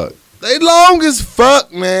long as fuck. They long as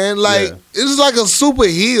fuck, man. Like, Yeah. it's like a super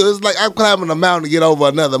hill. It's like I'm climbing a mountain to get over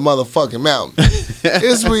another motherfucking mountain.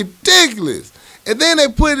 It's ridiculous. And then they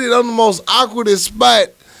put it on the most awkwardest spot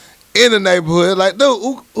in the neighborhood. Like,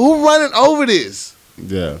 dude, who running over this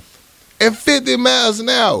Yeah. at 50 miles an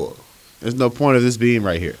hour? There's no point of this being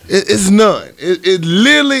right here. It's none. It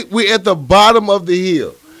literally, we at the bottom of the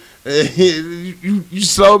hill. You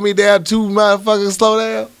slow me down too, motherfucking slow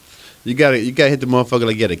down. You gotta hit the motherfucker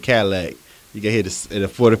like you got a Cadillac. You gotta hit it at a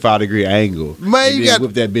 45-degree angle. Man, and you then got-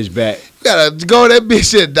 whip that bitch back. You gotta go that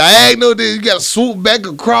bitch at diagonal, then you gotta swoop back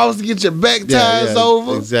across to get your back tires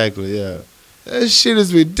over. Exactly, yeah. That shit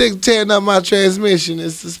is ridiculous. Tearing up my transmission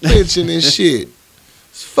and suspension and shit.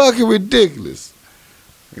 It's fucking ridiculous.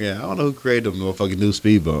 Yeah, I don't know who created them motherfucking new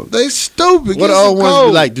speed bumps. They stupid. What Get the some old ones code.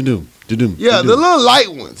 be like? Do-doom, do-doom. Yeah, the do-doom. little light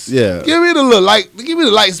ones. Yeah. Give me the little light. Give me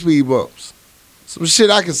the light speed bumps. Some shit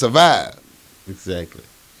I can survive. Exactly.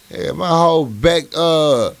 Yeah, my whole back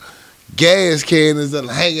gas can is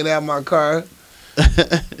hanging out my car.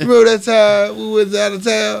 Remember that time we was out of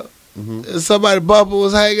town and somebody bumper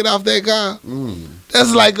was hanging off that car?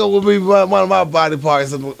 That's like it would be one of my body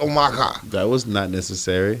parts on my car. That was not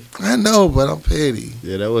necessary. I know, but I'm petty.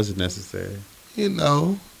 Yeah, that wasn't necessary. You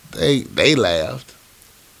know, they laughed.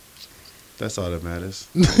 That's all that matters.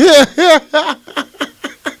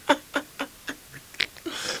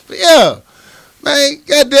 But yeah, man,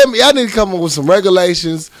 goddamn it, y'all need to come up with some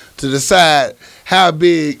regulations to decide how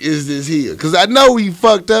big is this hill. Because I know we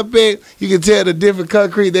fucked up at. You can tell the different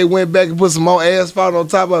concrete. They went back and put some more asphalt on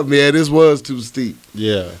top of it. Yeah, this was too steep.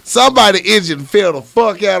 Yeah. Somebody engine fell the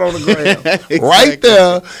fuck out on the ground. Exactly. Right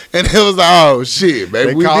there. And it was like, oh, shit, baby.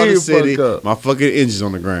 They We called did the city. fuck up. My fucking engine's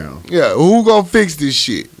on the ground. Yeah, who gonna fix this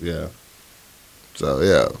shit? Yeah. So,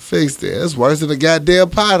 yeah, fix that. That's worse than a goddamn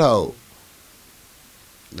pothole.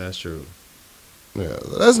 That's true. Yeah,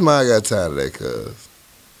 so that's my I got time today, cuz.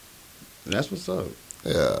 And that's what's up.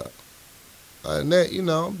 Yeah. And that, you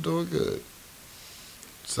know, I'm doing good.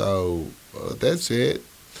 So, that's it.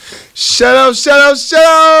 Shut up, shut up, shut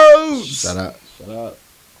up! Shout out. Shout out.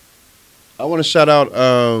 I want to shout out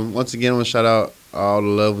once again. I want to shout out all the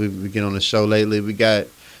love we've been getting on the show lately. We got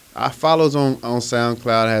our follows on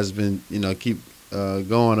SoundCloud has been keep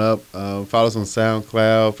going up. Follow us on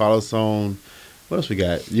SoundCloud. Follow us on what else we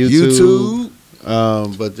got? YouTube.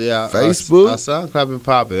 But yeah, Facebook. Our SoundCloud been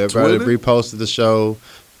popping. Everybody Twitter. reposted the show,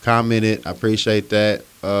 commented. I appreciate that.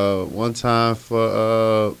 One time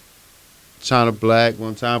for China Black.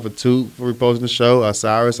 One time for Toot for reposting the show.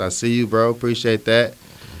 Osiris, I see you, bro. Appreciate that.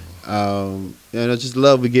 Just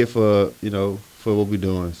love we get for what we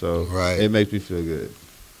doing. So Right. it makes me feel good.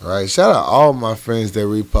 Right. Shout out all my friends that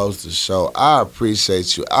repost the show. I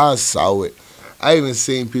appreciate you. I saw it. I even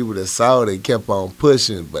seen people that saw it and kept on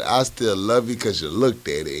pushing, but I still love you because you looked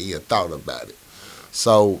at it and you thought about it.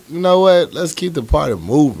 So, you know what? Let's keep the party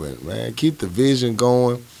moving, man. Keep the vision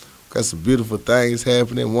going. Got some beautiful things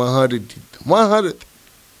happening. 100th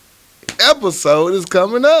episode is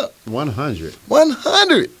coming up. 100.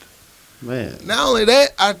 100. Man. Not only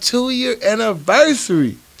that, our 2-year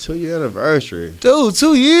anniversary. 2-year anniversary. Dude,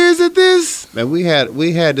 2 years at this? Man, we had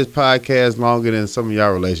this podcast longer than some of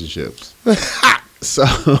y'all relationships. So,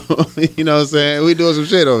 you know what I'm saying? We doing some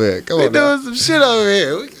shit over here. Come We on now. doing some shit over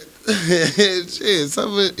here. Shit,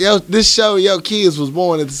 some of it, this show, your kids was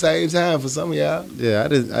born at the same time for some of y'all. Yeah, I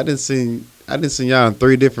didn't see y'all in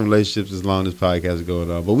 3 different relationships as long as this podcast is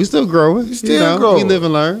going on. But we still growing. We still growing. We live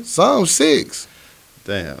and learn. Some 6.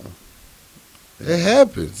 Damn. It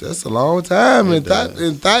happens. That's a long time It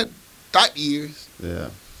in thought years. Yeah.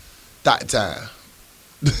 Thought time.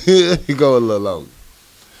 You go a little longer.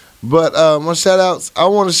 But my shout outs, I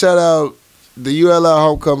want to shout out the ULL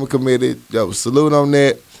Homecoming Committee. Yo, salute on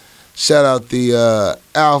that. Shout out the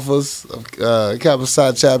Alphas of Kappa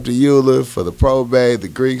Psi Chapter Euler for the probate, the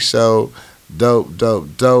Greek show. Dope.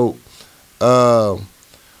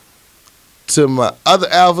 To my other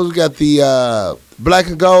Alphas, we got the Black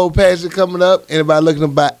and Gold pageant coming up. Anybody looking to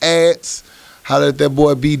buy ads, holler at that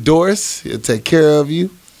boy B. Doris. He'll take care of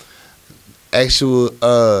you. Actual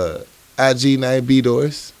IG name B.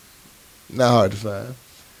 Doris. Not hard to find.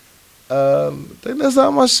 I think that's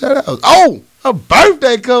all my shout outs. Oh, her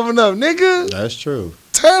birthday coming up, nigga. That's true.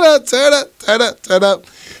 Turn up.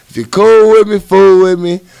 If you're cool with me, fool with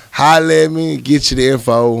me, holler at me, get you the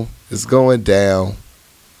info. It's going down.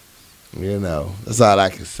 You know, that's all I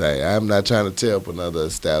can say. I'm not trying to tear up another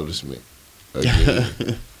establishment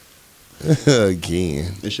again.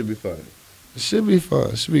 Again. It should be fun. It should be fun.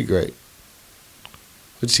 It should be great.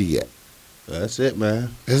 What you got? That's it,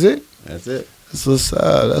 man. Is it? That's it.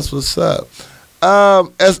 That's what's up.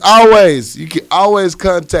 As always, you can always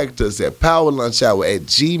contact us at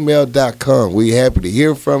powerlunchhour@gmail.com. We're happy to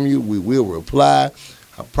hear from you. We will reply.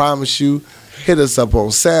 I promise you. Hit us up on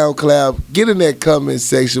SoundCloud. Get in that comment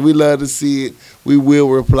section. We love to see it. We will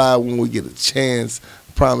reply when we get a chance.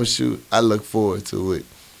 I promise you. I look forward to it.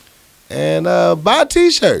 And buy a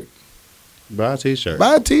T-shirt. Buy a T-shirt.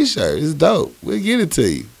 Buy a T-shirt. It's dope. We'll get it to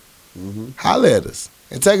you. Mm-hmm. Holler at us.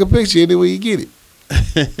 And take a picture anywhere you get it.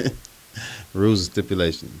 Rules and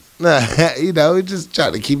stipulations. Nah, we just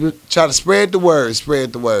try to spread the word.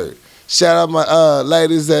 Shout out my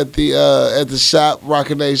ladies at the shop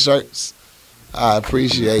rocking their shirts. I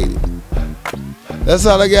appreciate it. That's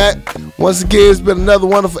all I got. Once again, it's been another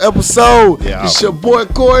wonderful episode. Yeah. It's your boy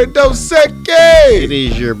Corey Dosecki. It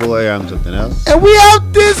is your boy. I'm something else. And we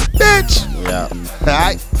out this bitch. Yeah. All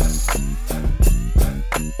right.